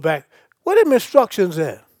 Then you go back. Where are them instructions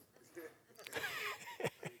at?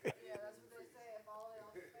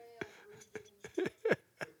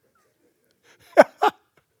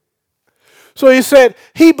 So he said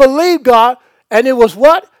he believed God, and it was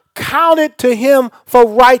what? Counted to him for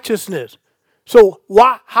righteousness. So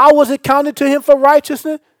how was it counted to him for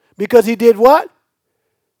righteousness? Because he did what?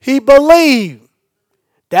 He believed.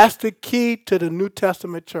 That's the key to the New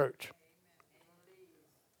Testament church.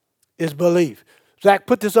 Is belief. Zach,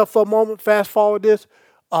 put this up for a moment. Fast forward this.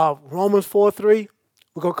 Romans 4:3.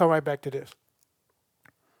 We're going to come right back to this.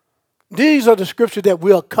 These are the scriptures that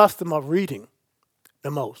we're accustomed of reading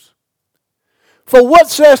the most. For what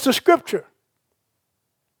says the scripture?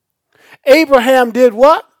 Abraham did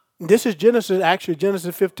what? This is Genesis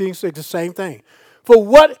 15:6, the same thing. For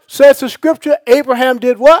what says the scripture? Abraham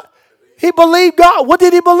did what? He believed God. What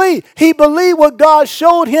did he believe? He believed what God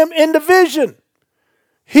showed him in the vision.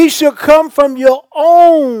 He should come from your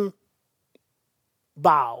own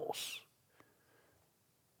bowels.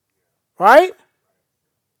 Right?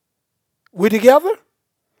 We together?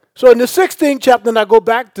 So in the 16th chapter, and I go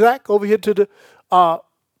back, Zach, over here to the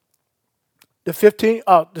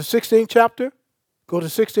 16th chapter. Go to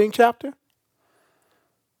the 16th chapter.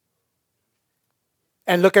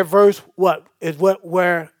 And look at verse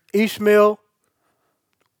where Ishmael,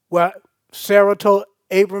 where Sarah told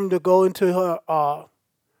Abram to go into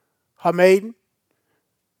her maiden.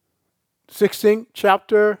 16th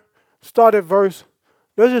chapter, let's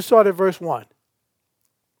just start at verse 1.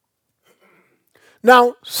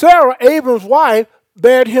 Now, Sarah, Abram's wife,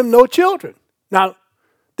 bare him no children. Now,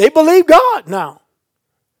 they believe God now.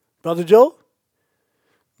 Brother Joe,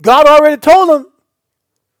 God already told them,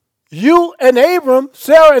 you and Abram,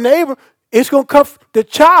 Sarah and Abram, the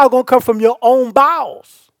child going to come from your own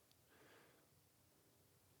bowels.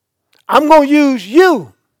 I'm going to use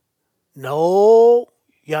you. No,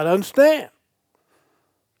 you got to understand.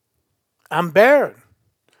 I'm barren.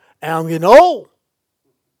 And I'm getting old.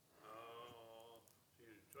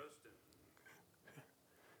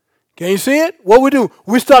 Can you see it? What we do?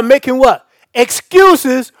 We start making what?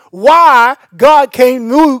 Excuses why God can't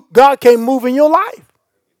move in your life.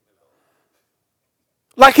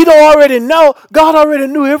 Like he don't already know. God already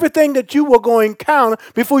knew everything that you were going to encounter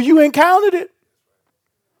before you encountered it.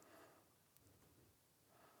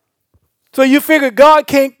 So you figure God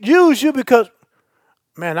can't use you because,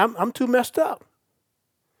 man, I'm too messed up.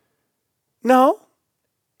 No.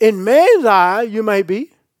 In man's eye, you may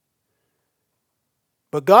be.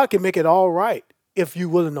 But God can make it all right if you're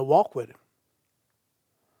willing to walk with him.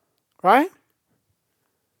 Right?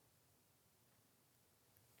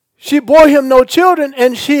 She bore him no children,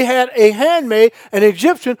 and she had a handmaid, an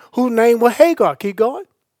Egyptian, whose name was Hagar. Keep going.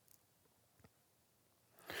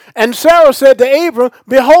 And Sarah said to Abram,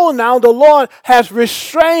 behold, now the Lord has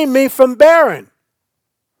restrained me from bearing.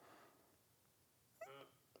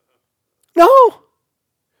 No.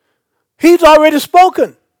 He's already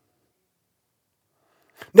spoken.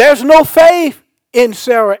 There's no faith in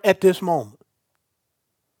Sarah at this moment.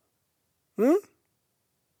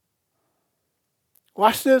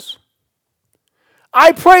 Watch this.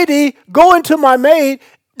 I pray thee, go into my maid,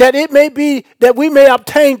 that it may be that we may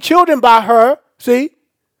obtain children by her. See?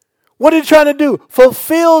 What are you trying to do?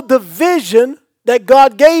 Fulfill the vision that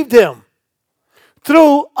God gave them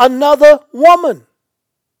through another woman.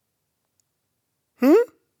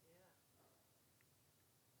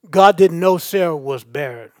 God didn't know Sarah was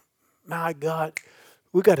barren. My God,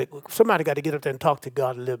 somebody got to get up there and talk to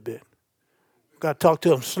God a little bit. Got to talk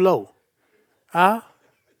to him slow. Huh?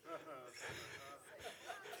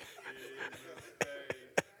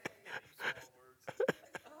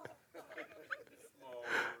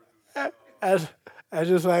 As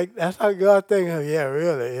just like, that's how God thinks. Yeah,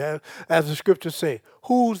 really. Yeah. As the scriptures say,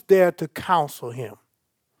 who's there to counsel him?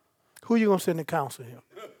 Who you going to send to counsel him?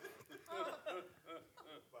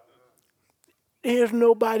 There's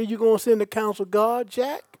nobody you're going to send to counsel God,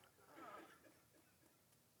 Jack.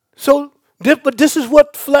 So, but this is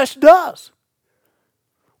what flesh does.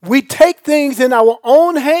 We take things in our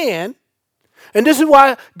own hand, and this is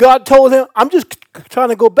why God told him, I'm just trying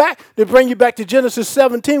to go back to bring you back to Genesis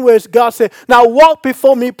 17, where God said, now walk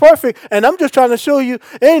before me perfect. And I'm just trying to show you,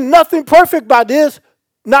 ain't nothing perfect by this,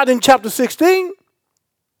 not in chapter 16.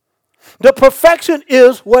 The perfection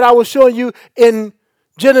is what I was showing you in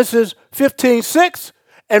Genesis 15:6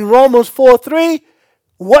 and Romans 4:3.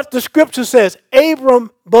 What the scripture says,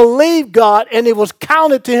 Abram believed God and it was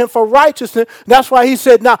counted to him for righteousness. That's why he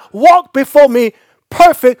said, now walk before me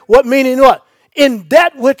perfect. What meaning what? In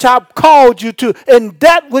that which I've called you to, in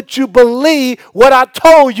that which you believe what I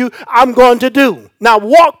told you I'm going to do. Now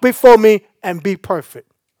walk before me and be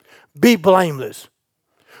perfect. Be blameless.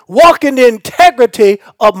 Walk in the integrity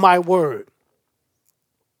of my word.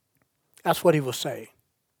 That's what he was saying.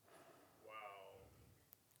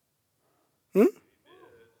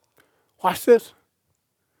 Watch this.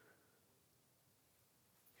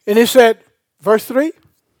 And he said, verse 3,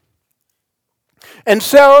 and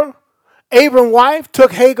Sarah, Abram's wife,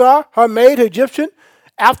 took Hagar, her maid, Egyptian,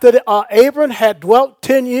 after Abram had dwelt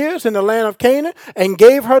 10 years in the land of Canaan, and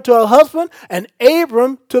gave her to her husband, and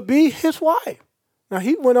Abram to be his wife. Now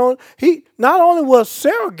he went on, he not only was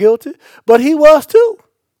Sarah guilty, but he was too.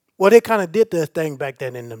 Well, they kind of did this thing back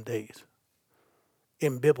then in them days,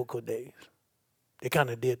 in biblical days. They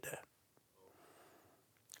kind of did that.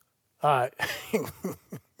 All right.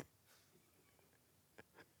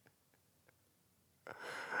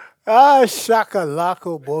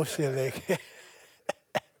 Shakalako bullshit.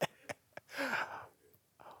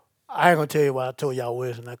 I ain't going to tell you what I told y'all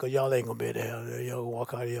Wednesday night, because y'all ain't going to be there. Y'all going to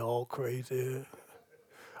walk out of here all crazy.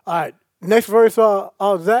 All right. Next verse,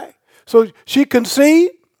 Zach. So she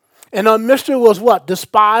conceived, and her mistress was what?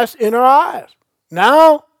 Despised in her eyes.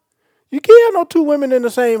 Now, you can't have no two women in the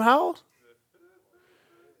same house.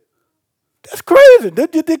 That's crazy. They're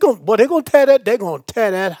going to tear that. They're going to tear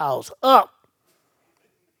that house up,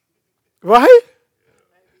 right?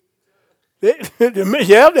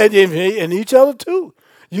 Yeah, and each other too.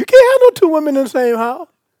 You can't have no two women in the same house.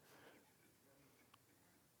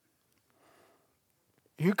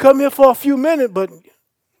 You come here for a few minutes, but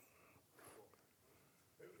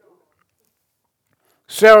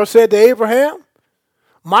Sarah said to Abraham,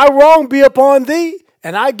 my wrong be upon thee,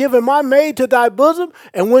 and I given my maid to thy bosom.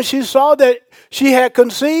 And when she saw that she had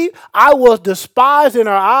conceived, I was despised in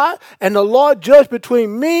her eye, and the Lord judged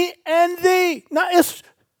between me and thee. Now,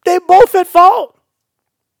 they both at fault.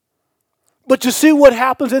 But you see what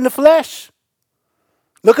happens in the flesh?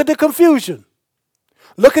 Look at the confusion.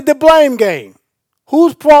 Look at the blame game.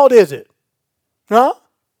 Whose fault is it? Huh?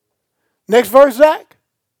 Next verse, Zach.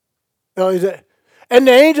 Oh, is it? And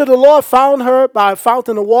the angel of the Lord found her by a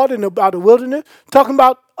fountain of water in the wilderness, talking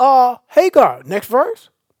about Hagar. Next verse.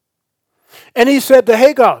 And he said to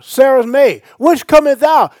Hagar, Sarah's maid, whence cometh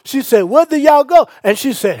thou? She said, whither y'all go? And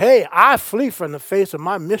she said, hey, I flee from the face of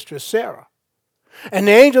my mistress Sarah. And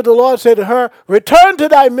the angel of the Lord said to her, return to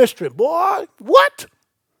thy mistress. Boy, what?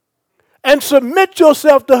 and submit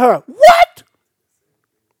yourself to her. What?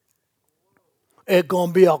 It's going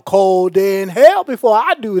to be a cold day in hell before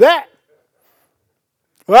I do that.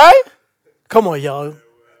 Right? Come on, y'all.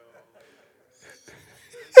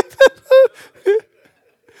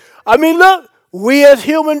 I mean, look, we as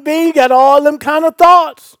human beings got all them kind of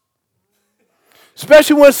thoughts.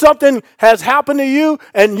 Especially when something has happened to you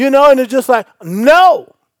and and it's just like,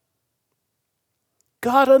 no.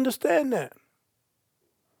 God understands that.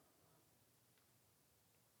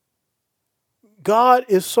 God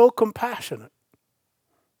is so compassionate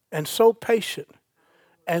and so patient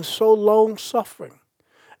and so long-suffering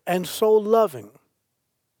and so loving.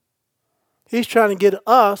 He's trying to get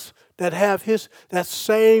us that have that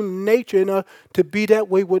same nature to be that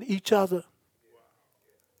way with each other.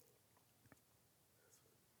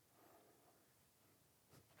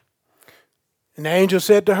 And the angel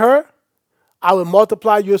said to her, I will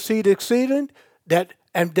multiply your seed exceeding,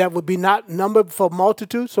 and that would be not numbered for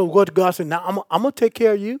multitude. So what God said, now I'm going to take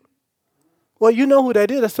care of you. Well, you know who that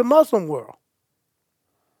is. That's the Muslim world.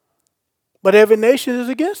 But every nation is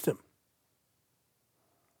against him.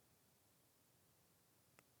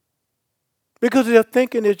 Because their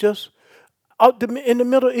thinking is just, in the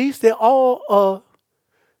Middle East, they're all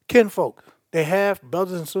kinfolk. They have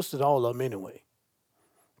brothers and sisters, all of them anyway.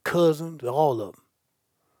 Cousins, all of them.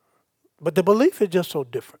 But the belief is just so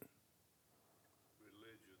different.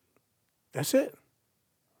 That's it.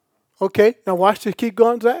 Okay, now watch this. Keep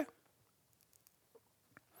going, Zach.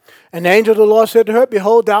 And the angel of the Lord said to her,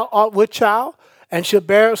 behold, thou art with child, and shall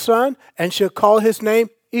bear a son, and shall call his name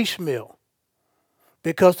Ishmael,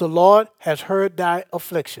 because the Lord has heard thy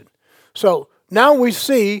affliction. So now we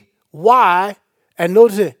see why, and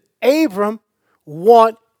notice it, Abram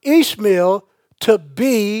want Ishmael to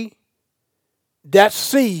be that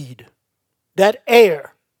seed, that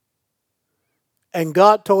heir. And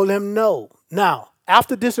God told him no. Now,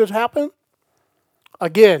 after this has happened,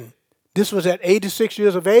 again, this was at 86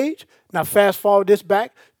 years of age. Now fast forward this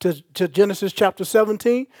back to Genesis chapter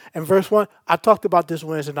 17 and verse 1. I talked about this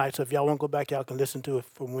Wednesday night, so if y'all want to go back, y'all can listen to it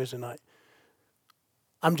from Wednesday night.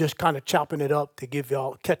 I'm just kind of chopping it up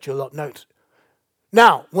to catch you up notes.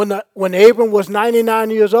 Now, when Abram was 99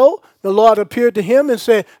 years old, the Lord appeared to him and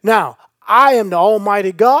said, now, I am the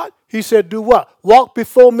Almighty God. He said, do what? Walk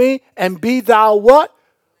before me and be thou what?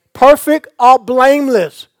 Perfect or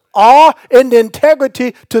blameless, or in the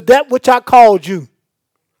integrity to that which I called you.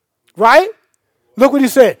 Right? Look what he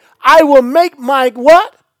said. I will make my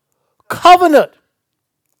what? Covenant.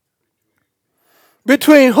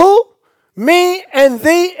 Between who? Me and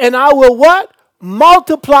thee, and I will what?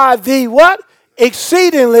 Multiply thee what?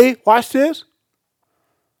 Exceedingly. Watch this.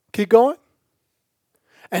 Keep going.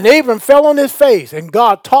 And Abram fell on his face, and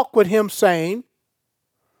God talked with him, saying,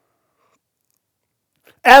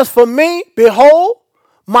 as for me, behold,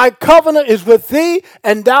 my covenant is with thee,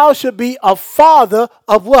 and thou shalt be a father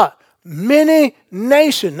of what? Many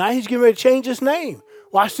nations. Now he's getting ready to change his name.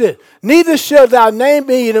 Watch this. Neither shall thy name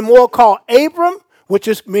be anymore called Abram, which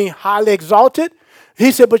is mean highly exalted.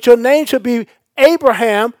 He said, but your name shall be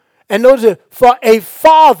Abraham. And notice it, for a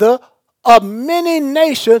father of many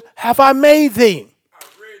nations have I made thee. I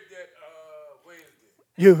read that Wednesday.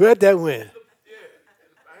 You read that when? Yeah,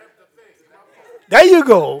 I have the thing. There you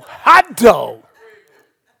go. Hot dog.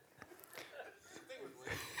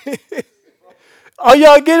 Are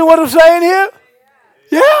y'all getting what I'm saying here?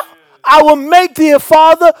 Yeah. I will make thee a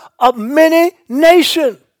father of many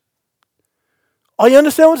nations. Are you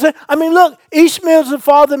understand what I'm saying? I mean, look, Ishmael is the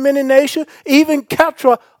father of many nations. Even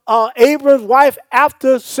Keturah, Abram's wife,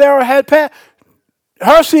 after Sarah had passed,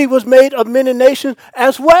 her seed was made of many nations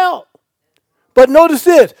as well. But notice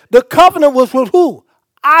this, the covenant was with who?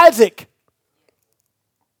 Isaac.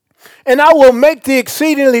 And I will make thee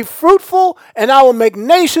exceedingly fruitful, and I will make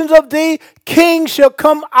nations of thee. Kings shall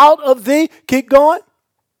come out of thee. Keep going.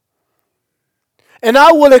 And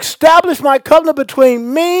I will establish my covenant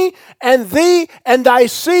between me and thee and thy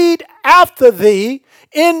seed after thee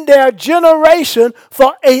in their generation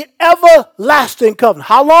for an everlasting covenant.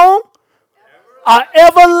 How long?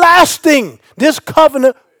 Everlasting. This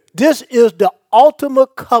covenant, this is the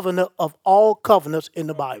ultimate covenant of all covenants in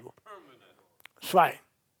the Bible. That's right.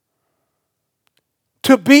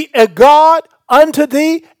 To be a God unto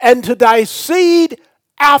thee and to thy seed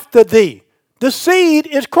after thee. The seed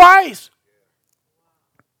is Christ.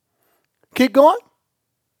 Keep going.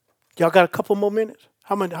 Y'all got a couple more minutes?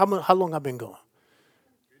 How long I've been going?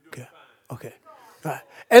 Okay. Okay. All right.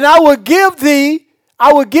 And I will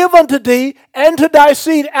give unto thee and to thy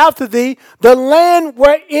seed after thee the land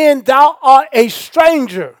wherein thou art a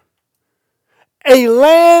stranger. The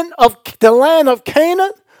land of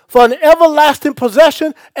Canaan, for an everlasting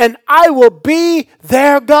possession, and I will be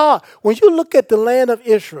their God. When you look at the land of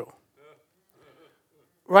Israel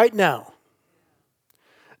right now,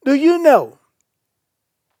 do you know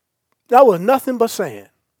that was nothing but sand?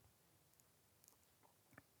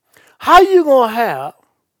 How you going to have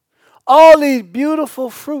all these beautiful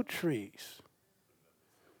fruit trees?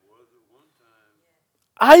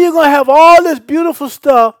 How you going to have all this beautiful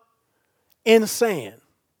stuff in sand?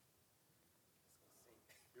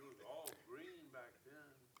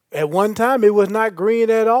 At one time, it was not green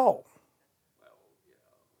at all.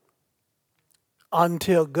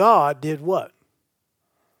 Until God did what?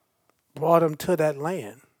 Brought them to that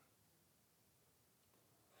land.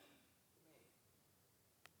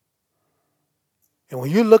 And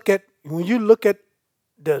when you look at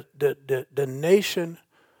the nation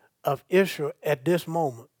of Israel at this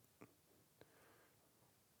moment,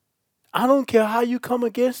 I don't care how you come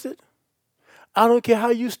against it. I don't care how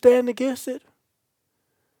you stand against it.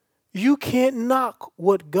 You can't knock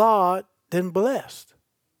what God then blessed.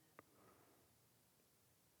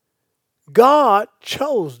 God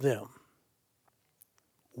chose them.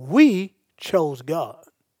 We chose God.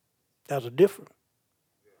 That's a difference.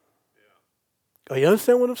 Do you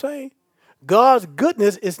understand what I'm saying? God's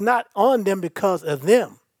goodness is not on them because of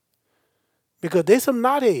them. Because they some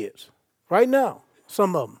knotheads right now,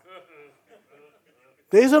 some of them.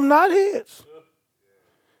 They some knotheads.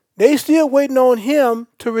 They still waiting on him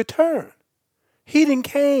to return. He didn't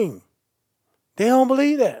came. They don't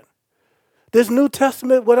believe that. This New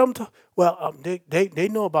Testament, they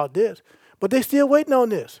know about this, but they still waiting on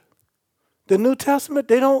this. The New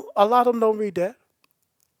Testament, a lot of them don't read that.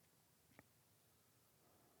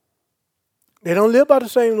 They don't live by the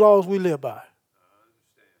same laws we live by.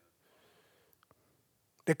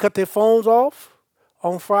 They cut their phones off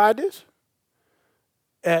on Fridays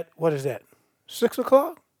at, 6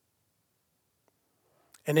 o'clock?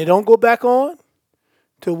 And they don't go back on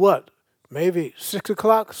to what? Maybe 6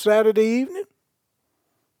 o'clock Saturday evening?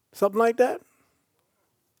 Something like that?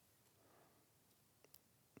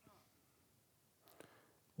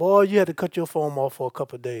 Boy, you had to cut your phone off for a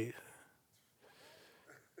couple of days.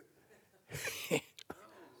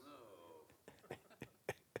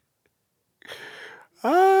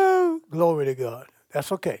 Oh, glory to God.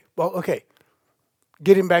 That's okay. Well, okay.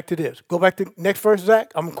 Getting back to this. Go back to next verse,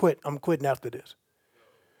 Zach. I'm quitting after this.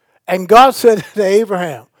 And God said to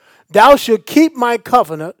Abraham, thou shalt keep my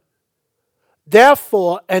covenant,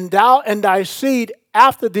 therefore, and thou and thy seed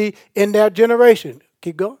after thee in their generation.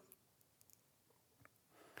 Keep going.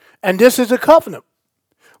 And this is a covenant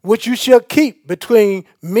which you shall keep between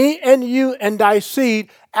me and you and thy seed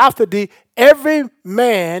after thee. Every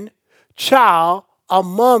man, child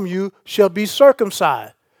among you shall be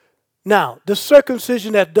circumcised. Now, the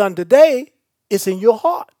circumcision that's done today is in your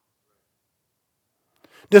heart.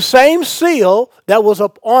 The same seal that was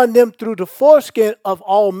upon them through the foreskin of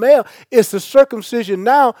all male is the circumcision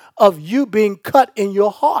now of you being cut in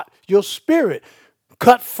your heart, your spirit,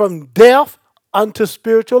 cut from death unto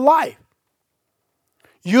spiritual life.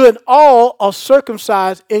 You and all are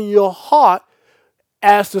circumcised in your heart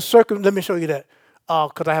as the let me show you that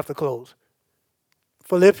because I have to close.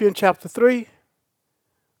 Philippians chapter 3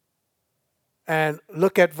 and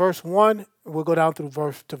look at verse 1. We'll go down to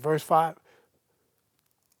verse 5.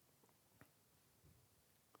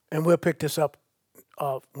 And we'll pick this up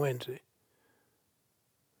Wednesday.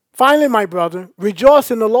 Finally, my brother,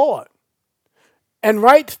 rejoice in the Lord. And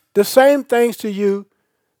write the same things to you.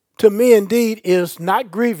 To me indeed is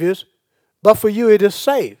not grievous, but for you it is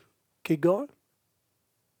safe. Keep going.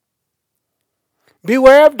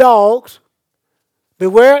 Beware of dogs.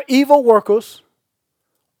 Beware evil workers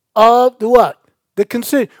of the what? The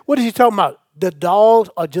conceit. What is he talking about? The dogs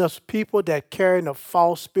are just people that carry a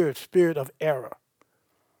false spirit of error.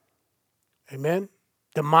 Amen?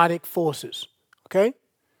 Demonic forces. Okay?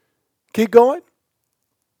 Keep going.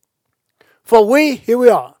 For here we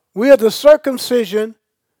are. We are the circumcision.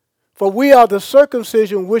 For we are the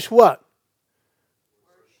circumcision which what?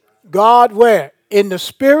 God where? In the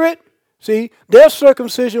spirit. See, their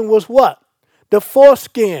circumcision was what? The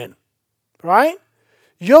foreskin. Right?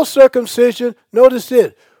 Your circumcision, notice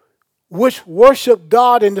this, which worship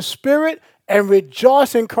God in the spirit and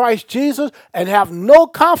rejoice in Christ Jesus and have no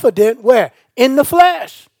confidence where? In the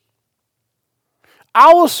flesh.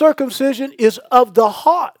 Our circumcision is of the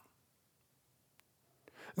heart.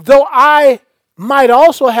 Though I might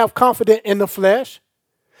also have confidence in the flesh,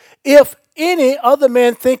 if any other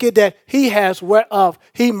man thinketh that he has whereof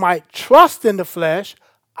he might trust in the flesh,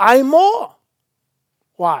 I more.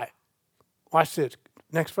 Why? Watch this.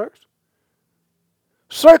 Next verse.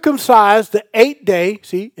 circumcised the 8th day,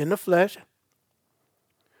 see, in the flesh,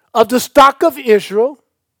 of the stock of Israel,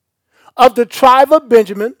 of the tribe of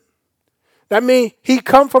Benjamin. That means he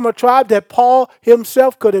come from a tribe that Paul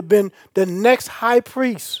himself could have been the next high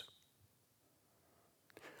priest.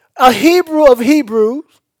 A Hebrew of Hebrews,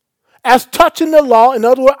 as touching the law. In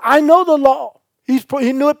other words, I know the law. He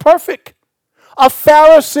knew it perfect. A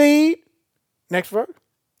Pharisee. Next verse.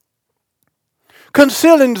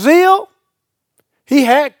 Concealing zeal.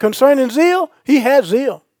 Concerning zeal, he had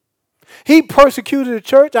zeal. He persecuted the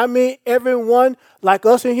church. I mean, everyone like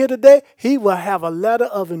us in here today, he will have a letter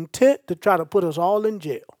of intent to try to put us all in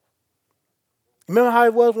jail. Remember how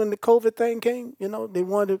it was when the COVID thing came? You know, they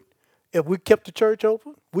wanted, if we kept the church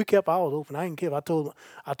open, we kept ours open. I didn't care. I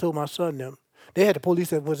told my son them. They had the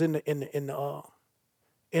police that was in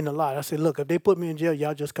the lot. I said, look, if they put me in jail,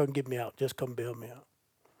 y'all just come get me out. Just come bail me out.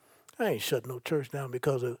 I ain't shutting no church down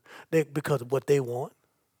because of what they want.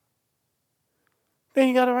 They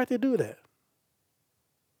ain't got a right to do that.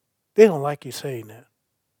 They don't like you saying that.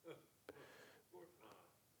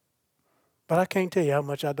 But I can't tell you how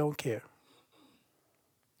much I don't care.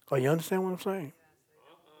 Oh, you understand what I'm saying?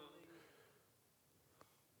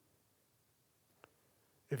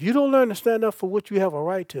 If you don't learn to stand up for what you have a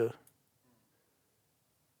right to,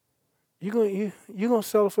 you're gonna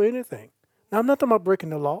settle for anything. Now, I'm not talking about breaking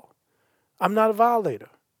the law. I'm not a violator.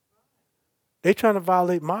 They're trying to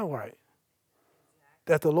violate my right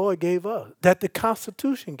that the Lord gave us, that the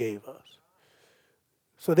Constitution gave us.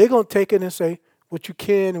 So they're going to take it and say what you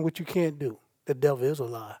can and what you can't do. The devil is a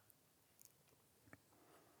lie.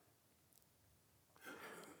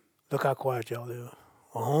 Look how quiet y'all live.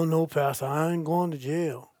 Oh, no, Pastor, I ain't going to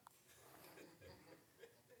jail.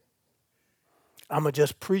 I'm going to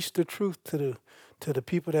just preach the truth to the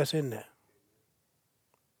people that's in there.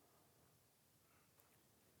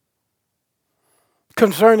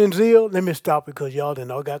 Concerning zeal, let me stop because y'all done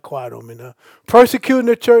all got quiet on me now. Persecuting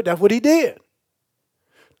the church, that's what he did.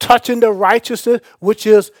 Touching the righteousness, which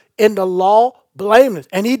is in the law, blameless.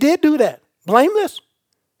 And he did do that. Blameless.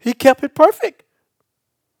 He kept it perfect.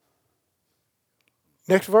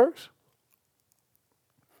 Next verse.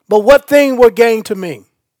 But what thing were gain to me?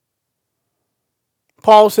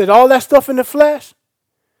 Paul said, all that stuff in the flesh,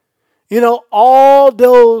 all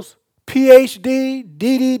those PhD,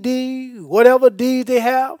 DDD, whatever D's they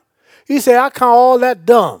have. He said, I count all that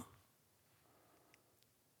dumb.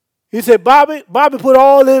 He said, Bobby put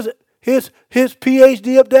all his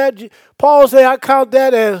PhD up there. Paul said, I count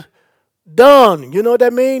that as dung. You know what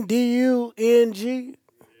that means? D-U-N-G.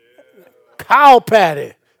 Cow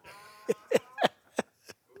patty.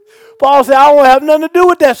 Paul said, I don't have nothing to do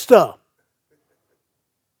with that stuff.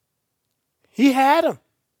 He had him.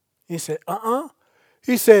 He said,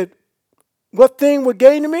 He said, what thing would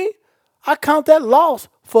gain to me? I count that loss.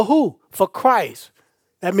 For who? For Christ.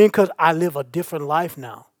 That means because I live a different life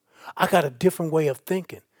now. I got a different way of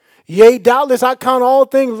thinking. Yea, doubtless I count all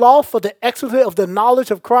things lost for the excellency of the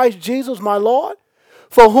knowledge of Christ Jesus my Lord,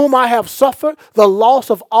 for whom I have suffered the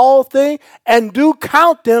loss of all things, and do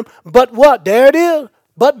count them, but what? There it is.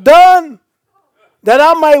 But done. That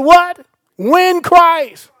I might what? Win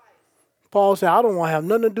Christ. Paul said, I don't want to have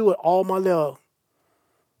nothing to do with all my little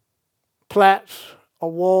plats,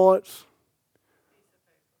 awards.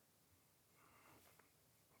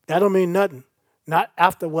 That don't mean nothing. Not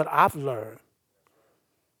after what I've learned.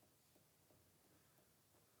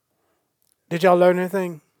 Did y'all learn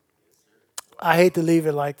anything? I hate to leave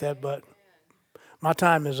it like that, but my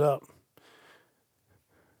time is up.